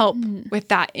to help with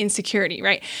that insecurity,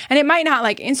 right? And it might not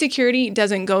like insecurity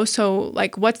doesn't go so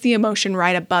like, what's the emotion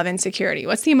right above insecurity?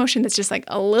 What's the emotion that's just like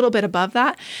a little bit above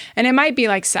that? And it might be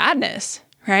like sadness,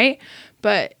 right?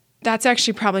 But that's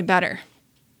actually probably better.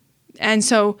 And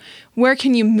so where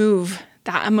can you move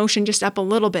that emotion just up a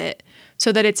little bit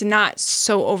so that it's not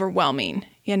so overwhelming,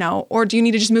 or do you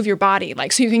need to just move your body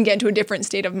like so you can get into a different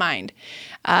state of mind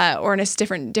or in a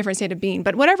different state of being?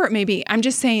 But whatever it may be, I'm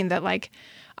just saying that like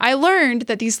I learned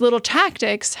that these little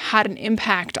tactics had an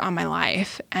impact on my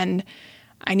life, and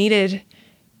I needed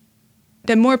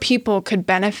that more people could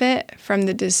benefit from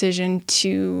the decision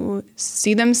to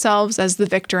see themselves as the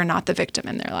victor and not the victim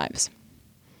in their lives.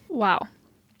 Wow.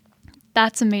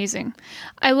 That's amazing.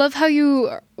 I love how you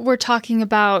were talking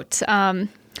about how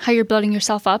you're building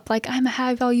yourself up. Like, I'm a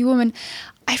high value woman.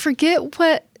 I forget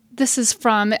what this is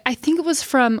from. I think it was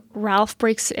from Ralph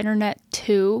Breaks the Internet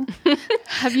 2.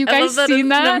 Have you guys seen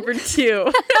that? Number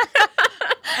 2.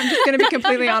 I'm just going to be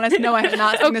completely honest. No, I have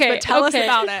not seen this, but tell us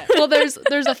about it. Well, there's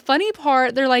a funny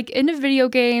part. They're like in a video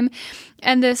game,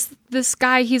 and this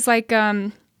guy, he's like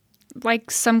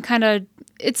some kind of,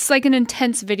 it's like an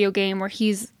intense video game where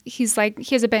he's like,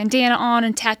 he has a bandana on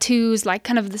and tattoos, like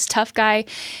kind of this tough guy,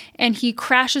 and he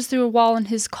crashes through a wall in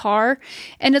his car,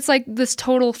 and it's like this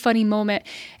total funny moment,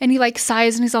 and he like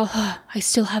sighs and he's all, I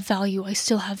still have value,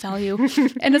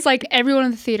 and it's like everyone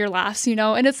in the theater laughs,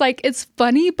 and it's like, it's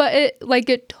funny, but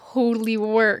it totally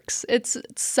works. It's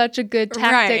such a good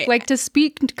tactic, right. Like to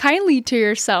speak kindly to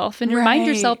yourself and remind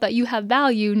yourself that you have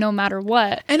value no matter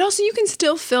what. And also you can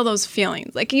still feel those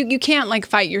feelings. Like you can't like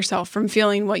fight yourself from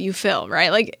feeling what you feel,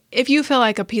 right? Like if you feel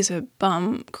like a piece of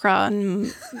bum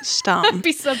crumb stump.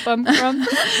 Piece of bum crumb.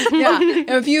 Yeah.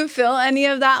 If you feel any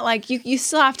of that, like you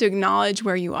still have to acknowledge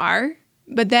where you are,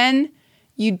 but then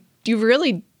you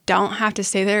really don't have to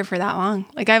stay there for that long.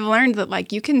 Like I've learned that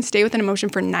like you can stay with an emotion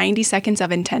for 90 seconds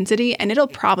of intensity and it'll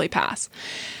probably pass.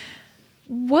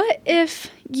 What if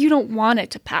you don't want it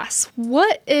to pass?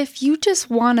 What if you just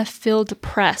want to feel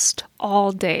depressed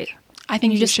all day? I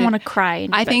think you just want to cry.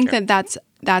 I think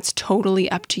that's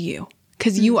totally up to you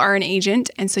because you are an agent,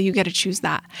 and so you get to choose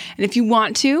that. And if you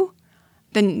want to,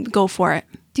 then go for it.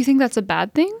 Do you think that's a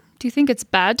bad thing? Do you think it's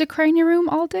bad to cry in your room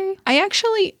all day?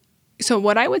 So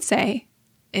what I would say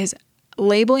is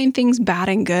labeling things bad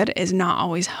and good is not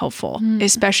always helpful,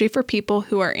 especially for people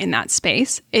who are in that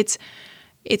space.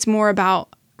 It's more about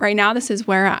right now, this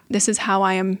is how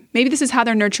I am. Maybe this is how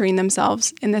they're nurturing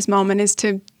themselves in this moment, is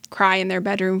to cry in their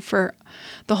bedroom for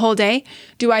the whole day.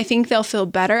 Do I think they'll feel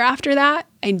better after that?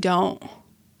 I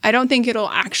don't think it'll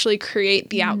actually create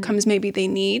the outcomes maybe they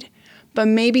need, but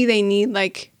maybe they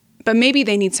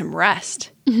need some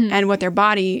rest, and what their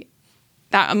body,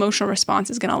 that emotional response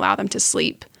is going to allow them to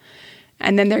sleep.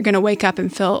 And then they're going to wake up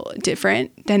and feel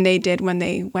different than they did when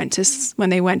they went to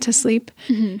sleep.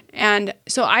 And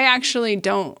so I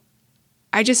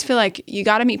just feel like you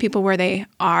got to meet people where they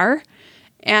are.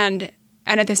 And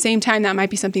at the same time, that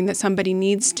might be something that somebody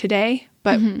needs today.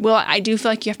 But I do feel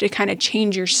like you have to kind of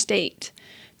change your state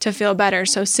to feel better.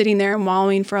 So sitting there and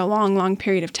wallowing for a long, long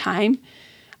period of time,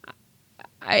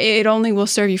 it only will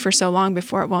serve you for so long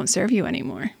before it won't serve you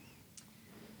anymore.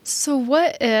 So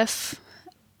what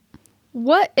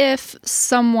if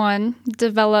someone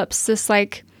develops this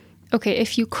like, okay,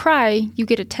 if you cry, you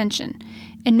get attention.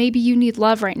 And maybe you need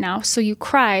love right now. So you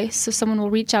cry so someone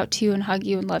will reach out to you and hug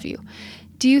you and love you.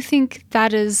 Do you think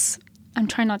that is, I'm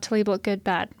trying not to label it good,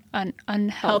 bad,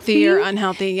 unhealthy? Healthy or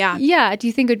unhealthy, yeah. Yeah. Do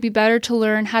you think it would be better to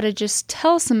learn how to just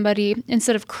tell somebody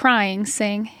instead of crying,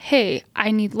 saying, hey,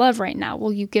 I need love right now.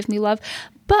 Will you give me love?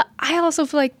 But I also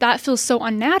feel like that feels so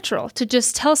unnatural to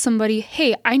just tell somebody,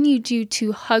 hey, I need you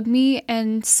to hug me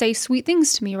and say sweet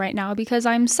things to me right now because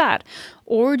I'm sad.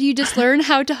 Or do you just learn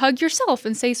how to hug yourself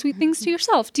and say sweet things to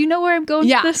yourself? Do you know where I'm going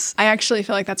with this? I actually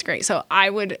feel like that's great. So I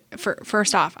would,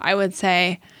 first off, I would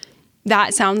say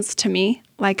that sounds to me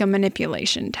like a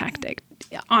manipulation tactic,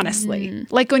 honestly.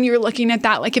 Like when you're looking at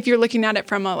that, like if you're looking at it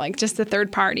from just a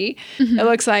third party, it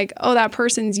looks like, oh, that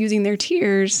person's using their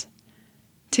tears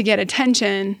to get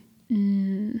attention.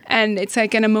 And it's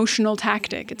like an emotional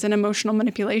tactic. It's an emotional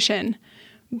manipulation.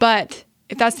 But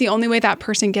if that's the only way that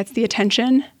person gets the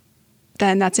attention,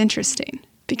 then that's interesting.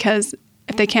 Because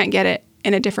if they can't get it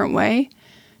in a different way,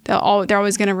 they're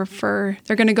always going to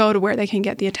they're going to go to where they can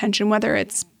get the attention, whether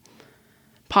it's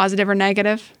positive or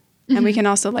negative. And we can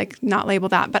also not label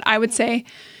that. But I would say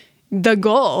the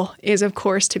goal is, of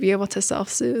course, to be able to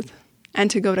self-soothe and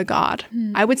to go to God.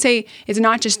 I would say it's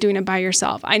not just doing it by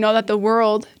yourself. I know that the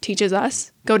world teaches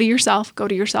us, go to yourself,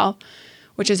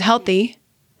 which is healthy,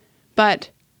 but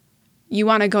you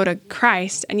want to go to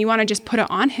Christ and you want to just put it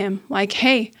on him. Like,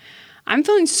 hey, I'm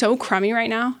feeling so crummy right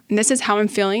now, and this is how I'm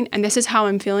feeling, and this is how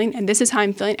I'm feeling, and this is how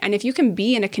I'm feeling. And if you can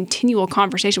be in a continual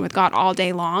conversation with God all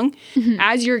day long,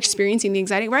 as you're experiencing the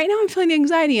anxiety, right now I'm feeling the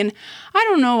anxiety, and I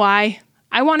don't know why.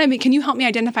 Can you help me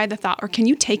identify the thought, or can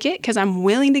you take it? Because I'm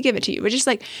willing to give it to you. But just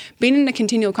being in a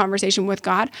continual conversation with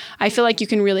God, I feel like you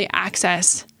can really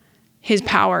access his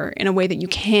power in a way that you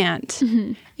can't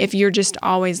if you're just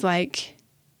always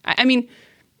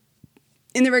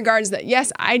in the regards that,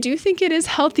 yes, I do think it is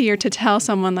healthier to tell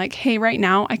someone hey, right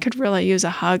now I could really use a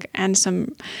hug and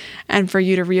for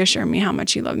you to reassure me how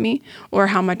much you love me or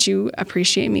how much you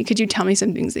appreciate me. Could you tell me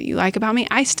some things that you like about me?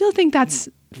 I still think that's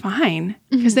fine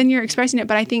because then you're expressing it.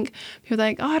 But I think people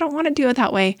are oh, I don't want to do it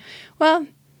that way. Well,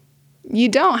 you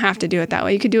don't have to do it that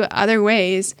way. You could do it other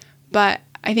ways, but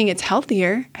I think it's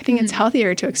healthier. I think it's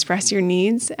healthier to express your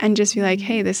needs and just be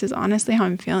hey, this is honestly how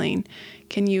I'm feeling.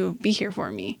 Can you be here for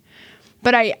me?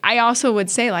 But I also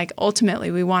would say, ultimately,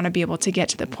 we want to be able to get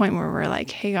to the point where we're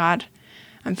hey, God,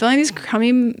 I'm feeling these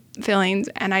crummy feelings,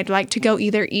 and I'd like to go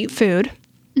either eat food.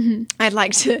 I'd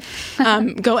like to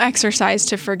go exercise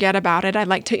to forget about it. I'd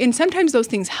like to, and sometimes those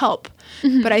things help.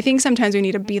 But I think sometimes we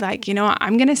need to be you know what,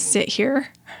 I'm going to sit here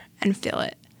and feel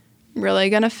it. I'm really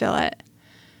going to feel it.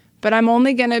 But I'm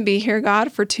only going to be here,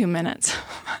 God, for 2 minutes.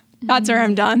 That's where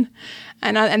I'm done.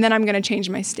 And then I'm going to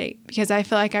change my state because I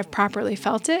feel like I've properly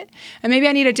felt it. And maybe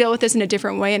I need to deal with this in a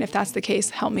different way. And if that's the case,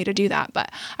 help me to do that.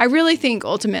 But I really think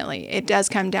ultimately it does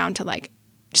come down to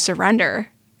surrender.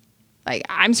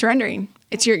 I'm surrendering.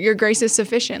 It's your grace is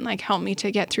sufficient. Help me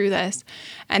to get through this.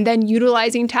 And then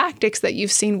utilizing tactics that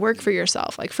you've seen work for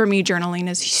yourself. For me, journaling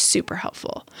is super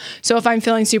helpful. So if I'm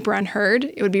feeling super unheard,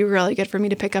 it would be really good for me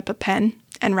to pick up a pen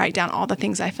and write down all the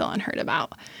things I feel unheard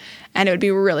about. And it would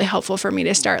be really helpful for me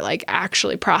to start like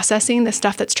actually processing the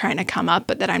stuff that's trying to come up,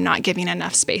 but that I'm not giving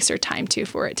enough space or time to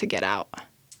for it to get out.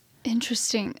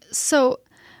 Interesting. So,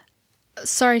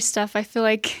 sorry, Steph. I feel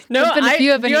like No, if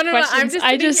you have any no, questions,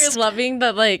 I'm just loving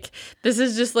that. Like, this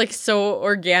is just like so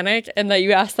organic, and that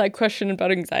you asked that question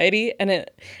about anxiety, and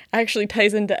it actually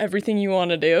ties into everything you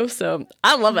want to do. So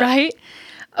I love it. Right?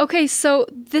 Okay, so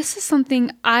this is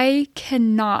something I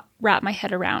cannot wrap my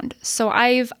head around. So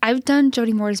I've done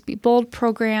Jody Moore's Be Bold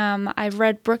program. I've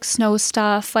read Brooke Snow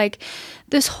stuff. Like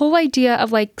this whole idea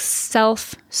of like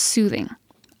self-soothing.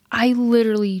 I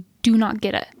literally do not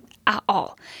get it at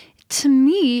all. To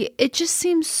me, it just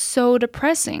seems so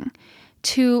depressing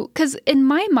because in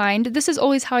my mind, this is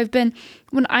always how I've been.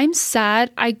 When I'm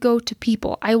sad, I go to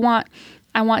people. I want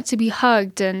to be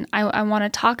hugged, and I want to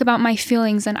talk about my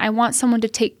feelings, and I want someone to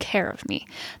take care of me.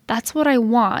 That's what I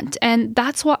want. And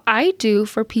that's what I do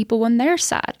for people when they're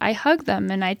sad. I hug them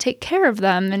and I take care of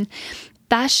them. And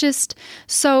that's just,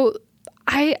 so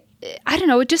I don't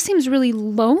know, it just seems really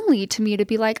lonely to me to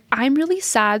be like, I'm really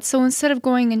sad. So instead of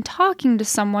going and talking to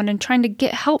someone and trying to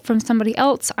get help from somebody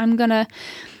else, I'm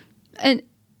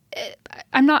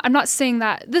not saying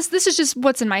that this is just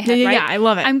what's in my head, right? Yeah, I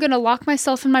love it. I'm going to lock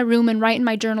myself in my room and write in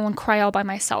my journal and cry all by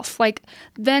myself. Like,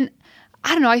 then,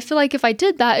 I don't know, I feel like if I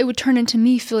did that, it would turn into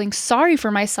me feeling sorry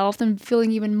for myself and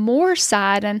feeling even more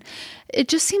sad. And it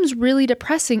just seems really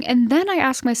depressing. And then I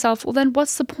ask myself, well, then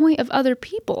what's the point of other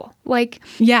people? Like,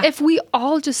 if we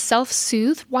all just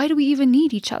self-soothe, why do we even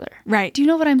need each other? Right. Do you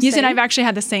know what I'm saying? Yes, and I've actually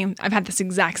had this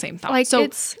exact same thought. Like, so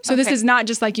it's- this okay. is not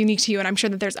just like unique to you. And I'm sure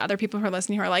that there's other people who are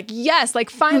listening who are like, yes, like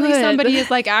finally Good. somebody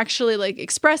is like actually like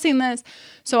expressing this.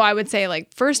 So I would say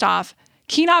like, first off,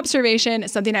 keen observation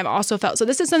is something I've also felt. So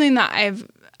this is something that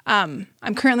I'm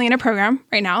currently in a program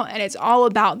right now, and it's all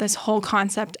about this whole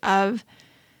concept of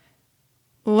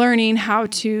learning how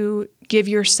to give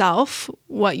yourself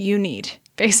what you need,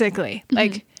 basically.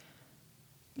 Like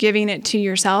giving it to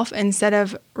yourself instead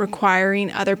of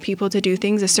requiring other people to do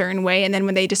things a certain way. And then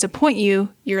when they disappoint you,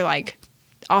 you're like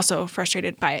also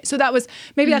frustrated by it. So that was,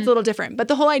 maybe that's a little different, but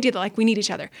the whole idea that like we need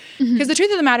each other, because the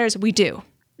truth of the matter is we do.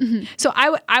 So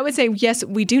I would say, yes,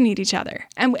 we do need each other,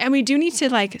 and we do need to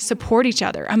like support each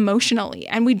other emotionally,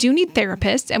 and we do need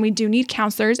therapists, and we do need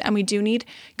counselors, and we do need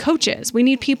coaches. We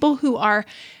need people who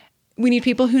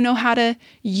know how to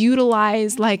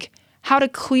utilize, like how to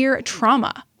clear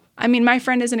trauma. I mean, my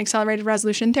friend is an accelerated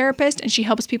resolution therapist, and she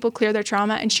helps people clear their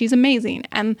trauma, and she's amazing.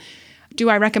 And do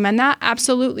I recommend that?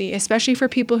 Absolutely. Especially for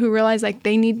people who realize like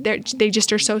they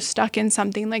just are so stuck in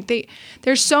something. Like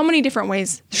there's so many different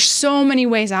ways. There's so many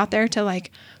ways out there to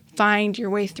like find your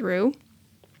way through.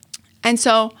 And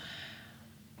so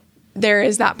there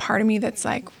is that part of me that's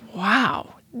like,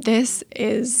 wow, this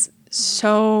is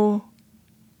so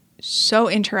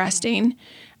interesting.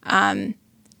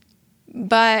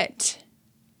 But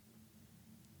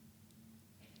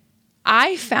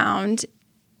I found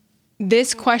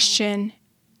this question,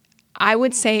 I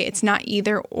would say it's not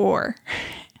either or.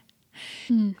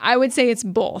 I would say it's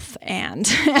both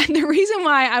and. And the reason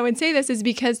why I would say this is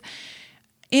because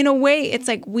in a way, it's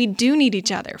like we do need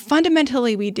each other.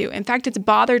 Fundamentally, we do. In fact, it's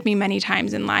bothered me many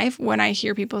times in life when I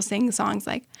hear people sing songs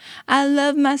like, I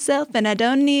love myself and I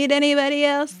don't need anybody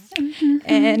else.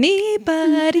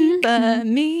 Anybody but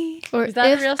me. Or Is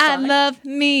that if a real I song? love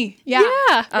me. Yeah.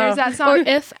 There's that song. Or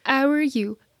if I were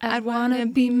you, I'd want to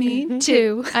be me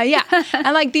too. Yeah.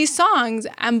 And like these songs,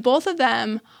 and both of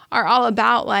them are all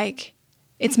about like,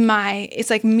 it's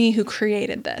like me who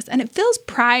created this. And it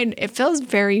feels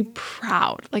very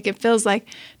proud. Like it feels like,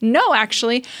 no,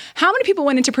 actually, how many people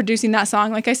went into producing that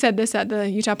song? Like I said this at the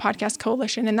Utah Podcast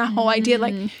Coalition, and that whole idea,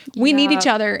 like we need each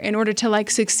other in order to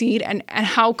like succeed. And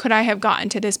how could I have gotten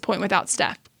to this point without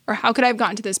Steph? Or how could I have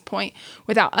gotten to this point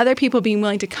without other people being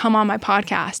willing to come on my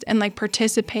podcast and like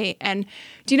participate? And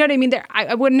do you know what I mean?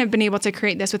 I wouldn't have been able to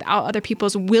create this without other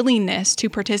people's willingness to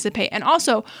participate. And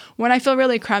also, when I feel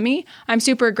really crummy, I'm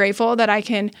super grateful that I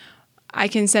can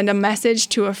send a message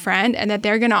to a friend and that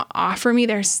they're going to offer me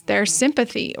their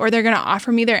sympathy, or they're going to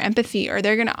offer me their empathy, or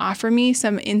they're going to offer me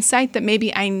some insight that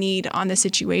maybe I need on the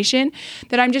situation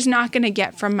that I'm just not going to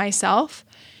get from myself.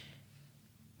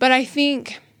 But I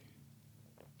think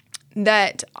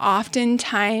that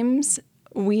oftentimes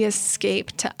we escape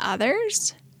to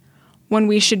others when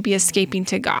we should be escaping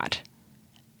to God.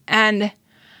 And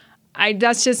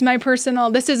this is my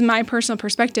personal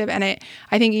perspective. And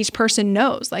I think each person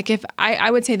knows, like if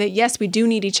I would say that, yes, we do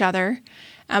need each other.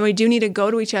 And we do need to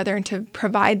go to each other and to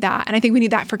provide that. And I think we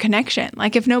need that for connection.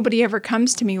 Like if nobody ever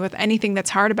comes to me with anything that's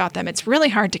hard about them, it's really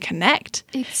hard to connect.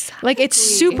 Exactly. Like it's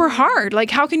super hard. Like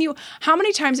how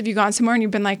many times have you gone somewhere and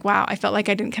you've been like, wow, I felt like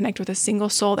I didn't connect with a single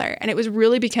soul there. And it was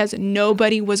really because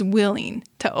nobody was willing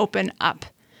to open up.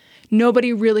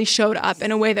 Nobody really showed up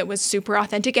in a way that was super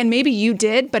authentic. And maybe you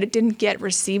did, but it didn't get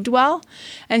received well.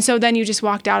 And so then you just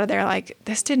walked out of there like,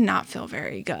 this did not feel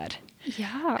very good.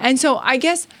 Yeah. And so I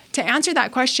guess to answer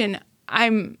that question,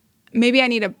 maybe I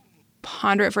need to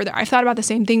ponder it further. I've thought about the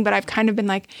same thing, but I've kind of been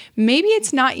like, maybe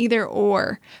it's not either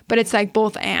or, but it's like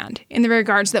both and, in the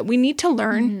regards that we need to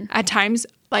learn at times,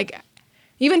 like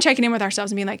even checking in with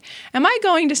ourselves and being like, am I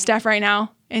going to Steph right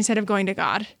now instead of going to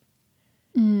God?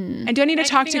 And do I need to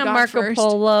talk to God Marco first?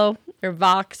 Polo or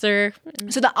Voxer.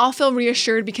 So that I'll feel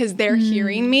reassured because they're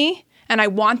hearing me and I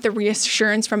want the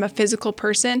reassurance from a physical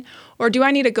person? Or do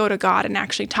I need to go to God and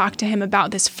actually talk to him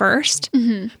about this first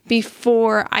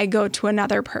before I go to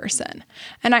another person?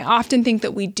 And I often think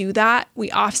that we do that.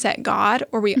 We offset God,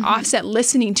 or we offset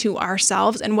listening to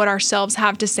ourselves and what ourselves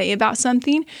have to say about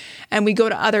something, and we go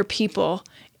to other people.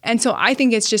 And so I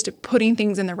think it's just putting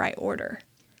things in the right order.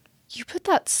 You put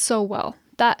that so well.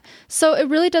 So it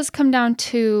really does come down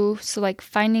to like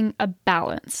finding a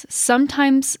balance.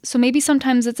 Sometimes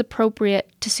it's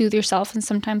appropriate to soothe yourself, and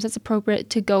sometimes it's appropriate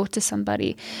to go to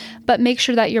somebody. But make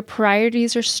sure that your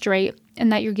priorities are straight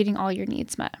and that you're getting all your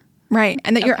needs met. Right.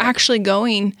 And that you're actually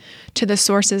going to the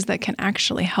sources that can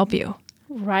actually help you.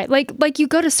 Right. Like you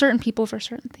go to certain people for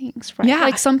certain things, right? Yeah.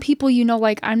 Like some people,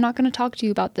 like, I'm not going to talk to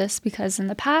you about this because in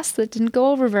the past that didn't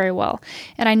go over very well.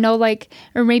 And I know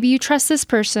or maybe you trust this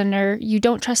person or you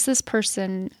don't trust this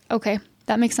person. Okay.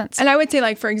 That makes sense. And I would say,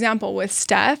 like, for example, with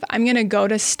Steph, I'm going to go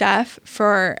to Steph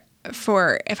for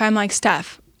if I'm like,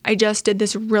 Steph, I just did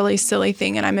this really silly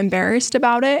thing and I'm embarrassed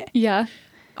about it. Yeah.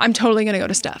 I'm totally going to go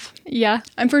to Steph. Yeah.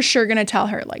 I'm for sure going to tell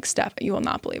her, like, Steph, you will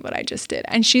not believe what I just did.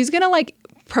 And she's going to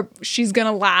she's going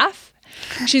to laugh.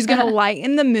 She's going to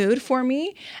lighten the mood for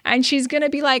me. And she's going to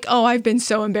be like, oh, I've been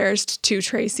so embarrassed too,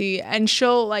 Tracy. And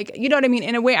she'll you know what I mean?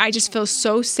 In a way, I just feel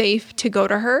so safe to go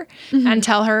to her and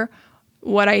tell her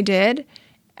what I did.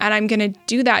 And I'm going to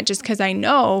do that just because I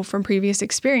know from previous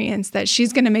experience that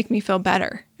she's going to make me feel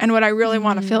better. And what I really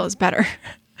want to feel is better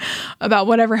about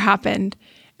whatever happened.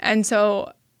 And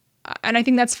so, and I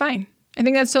think that's fine. I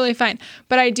think that's totally fine.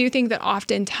 But I do think that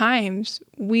oftentimes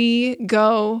we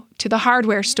go to the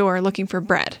hardware store looking for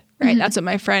bread, right? That's what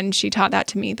my friend, she taught that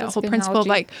to me, the whole principle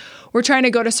of we're trying to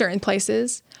go to certain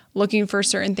places looking for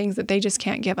certain things that they just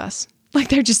can't give us.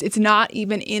 Like it's not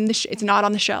even it's not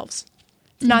on the shelves.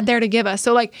 It's not there to give us.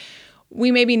 So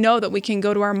we maybe know that we can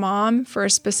go to our mom for a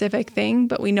specific thing,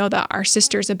 but we know that our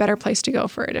sister's a better place to go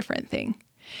for a different thing.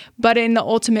 But in the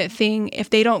ultimate thing, if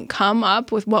they don't come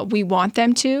up with what we want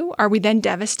them to, are we then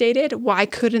devastated? Why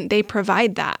couldn't they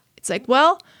provide that? It's like,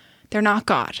 well, they're not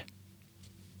God.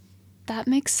 That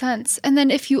makes sense. And then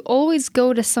if you always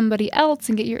go to somebody else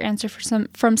and get your answer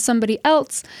from somebody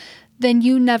else, then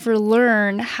you never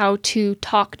learn how to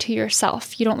talk to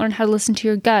yourself. You don't learn how to listen to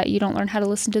your gut. You don't learn how to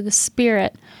listen to the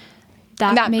spirit.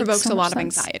 That makes provokes so a lot much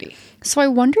of sense. anxiety. So I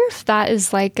wonder if that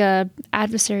is like a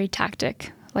adversary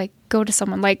tactic. Like go to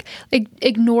someone, like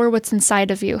ignore what's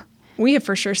inside of you. We have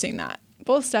for sure seen that.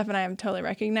 Both Steph and I have totally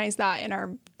recognized that in our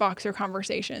Voxer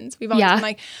conversations. We've always been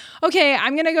like, okay,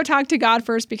 I'm going to go talk to God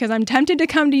first because I'm tempted to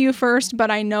come to you first,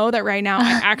 but I know that right now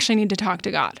I actually need to talk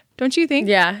to God. Don't you think?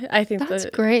 Yeah, I think that's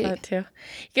great. That too.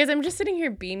 Guys, I'm just sitting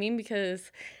here beaming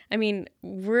because,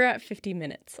 we're at 50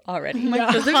 minutes already.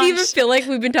 Does it even feel like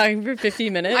we've been talking for 50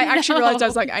 minutes? I actually realized I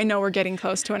was like, I know we're getting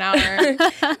close to an hour.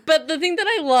 But the thing that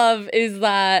I love is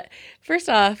that, first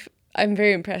off, I'm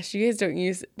very impressed. You guys don't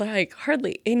use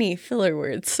hardly any filler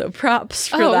words, so props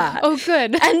for that. Oh,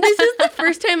 good. And this is the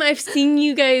first time I've seen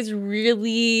you guys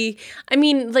really,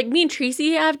 me and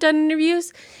Tracy have done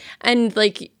interviews and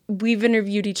we've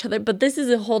interviewed each other, but this is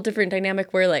a whole different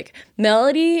dynamic where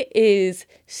Melody is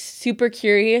super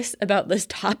curious about this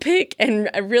topic and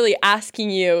really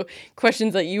asking you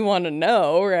questions that you want to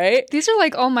know, right? These are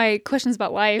all my questions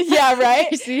about life. Yeah,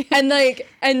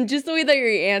 right? and just the way that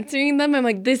you're answering them, I'm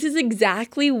like, this is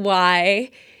exactly why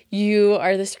you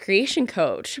are this creation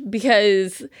coach,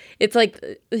 because it's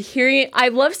I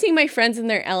love seeing my friends in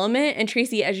their element, and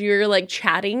Tracy, as you're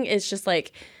chatting, is just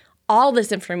all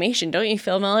this information. Don't you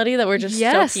feel, Melody, that we're just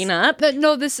soaking up?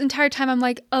 No, this entire time I'm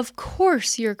like, of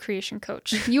course you're a creation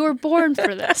coach. You were born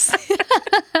for this.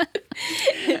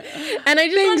 And I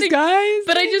just Thanks, guys.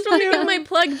 But I just want to give my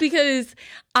plug because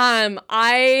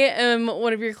I am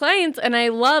one of your clients, and I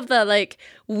love that, like,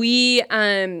 we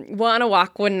went on a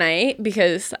walk one night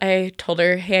because I told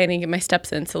her, hey, I need to get my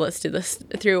steps in, so let's do this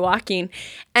through walking.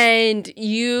 And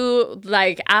you,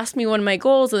 like, asked me one of my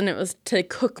goals, and it was to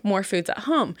cook more foods at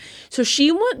home. So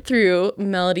she went through,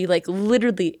 Melody, like,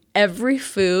 literally every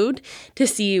food to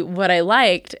see what I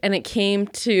liked, and it came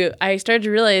to, I started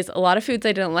to realize a lot of foods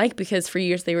I didn't like because for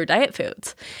years they were diet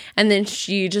foods. And then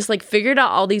she just, like, figured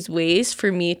out all these ways for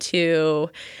me to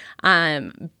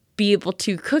be able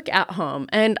to cook at home.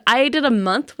 And I did a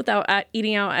month without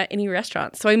eating out at any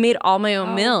restaurant. So I made all my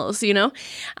own meals, you know?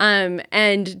 And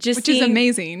just Which is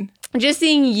amazing. Just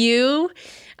seeing you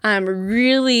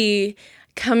really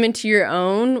come into your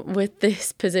own with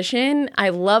this position, I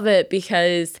love it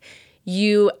because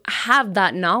you have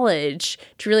that knowledge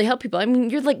to really help people. I mean,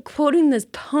 you're like quoting this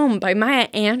poem by Maya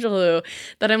Angelou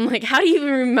that I'm like, how do you even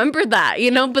remember that?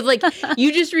 You know, but like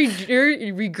you just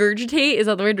regurgitate, is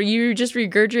that the word? You just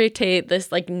regurgitate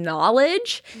this like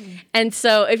knowledge. And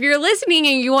so if you're listening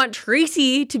and you want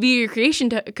Tracy to be your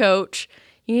creation coach,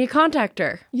 you need to contact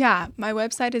her. Yeah, my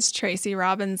website is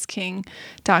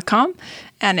TracyRobinsKing.com,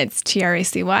 and it's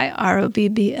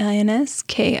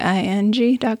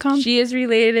TracyRobinsKing.com. She is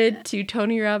related to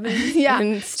Tony Robbins. Yeah,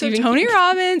 and so Stephen Tony King.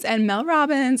 Robbins and Mel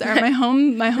Robbins are my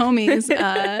homies.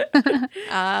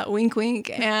 Wink,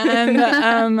 wink.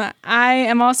 And I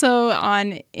am also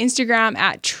on Instagram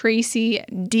at Tracy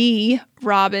D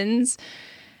Robbins.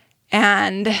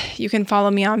 And you can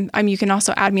follow me on, you can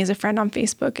also add me as a friend on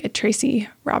Facebook at Tracy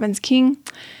Robbins King.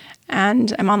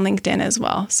 And I'm on LinkedIn as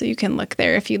well. So you can look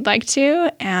there if you'd like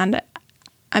to. And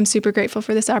I'm super grateful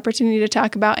for this opportunity to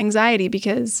talk about anxiety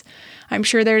because I'm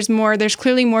sure there's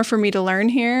clearly more for me to learn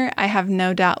here. I have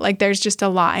no doubt, like there's just a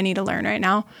lot I need to learn right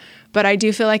now. But I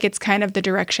do feel like it's kind of the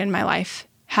direction my life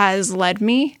has led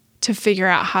me to figure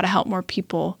out how to help more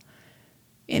people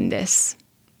in this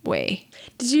way.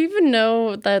 Did you even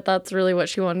know that that's really what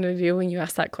she wanted to do when you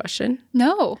asked that question?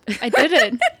 No, I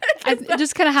didn't. It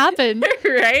just kind of happened.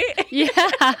 Right?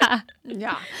 Yeah.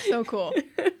 Yeah, so cool.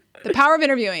 The power of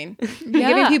interviewing.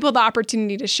 Giving people the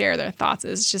opportunity to share their thoughts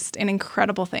is just an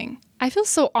incredible thing. I feel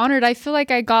so honored. I feel like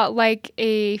I got like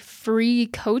a free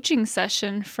coaching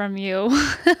session from you.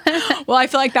 Well, I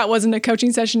feel like that wasn't a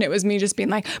coaching session. It was me just being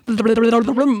like, No, you were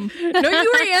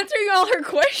answering all her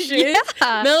questions.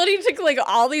 Yeah. Melody took like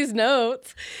all these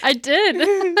notes. I did.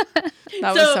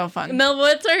 that was so fun. Mel,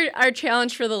 what's our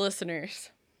challenge for the listeners?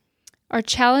 Our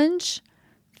challenge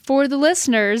for the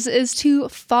listeners is to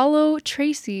follow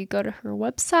Tracy. Go to her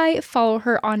website, follow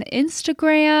her on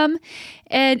Instagram.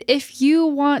 And if you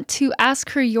want to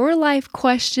ask her your life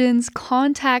questions,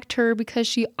 contact her because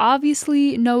she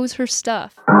obviously knows her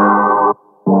stuff.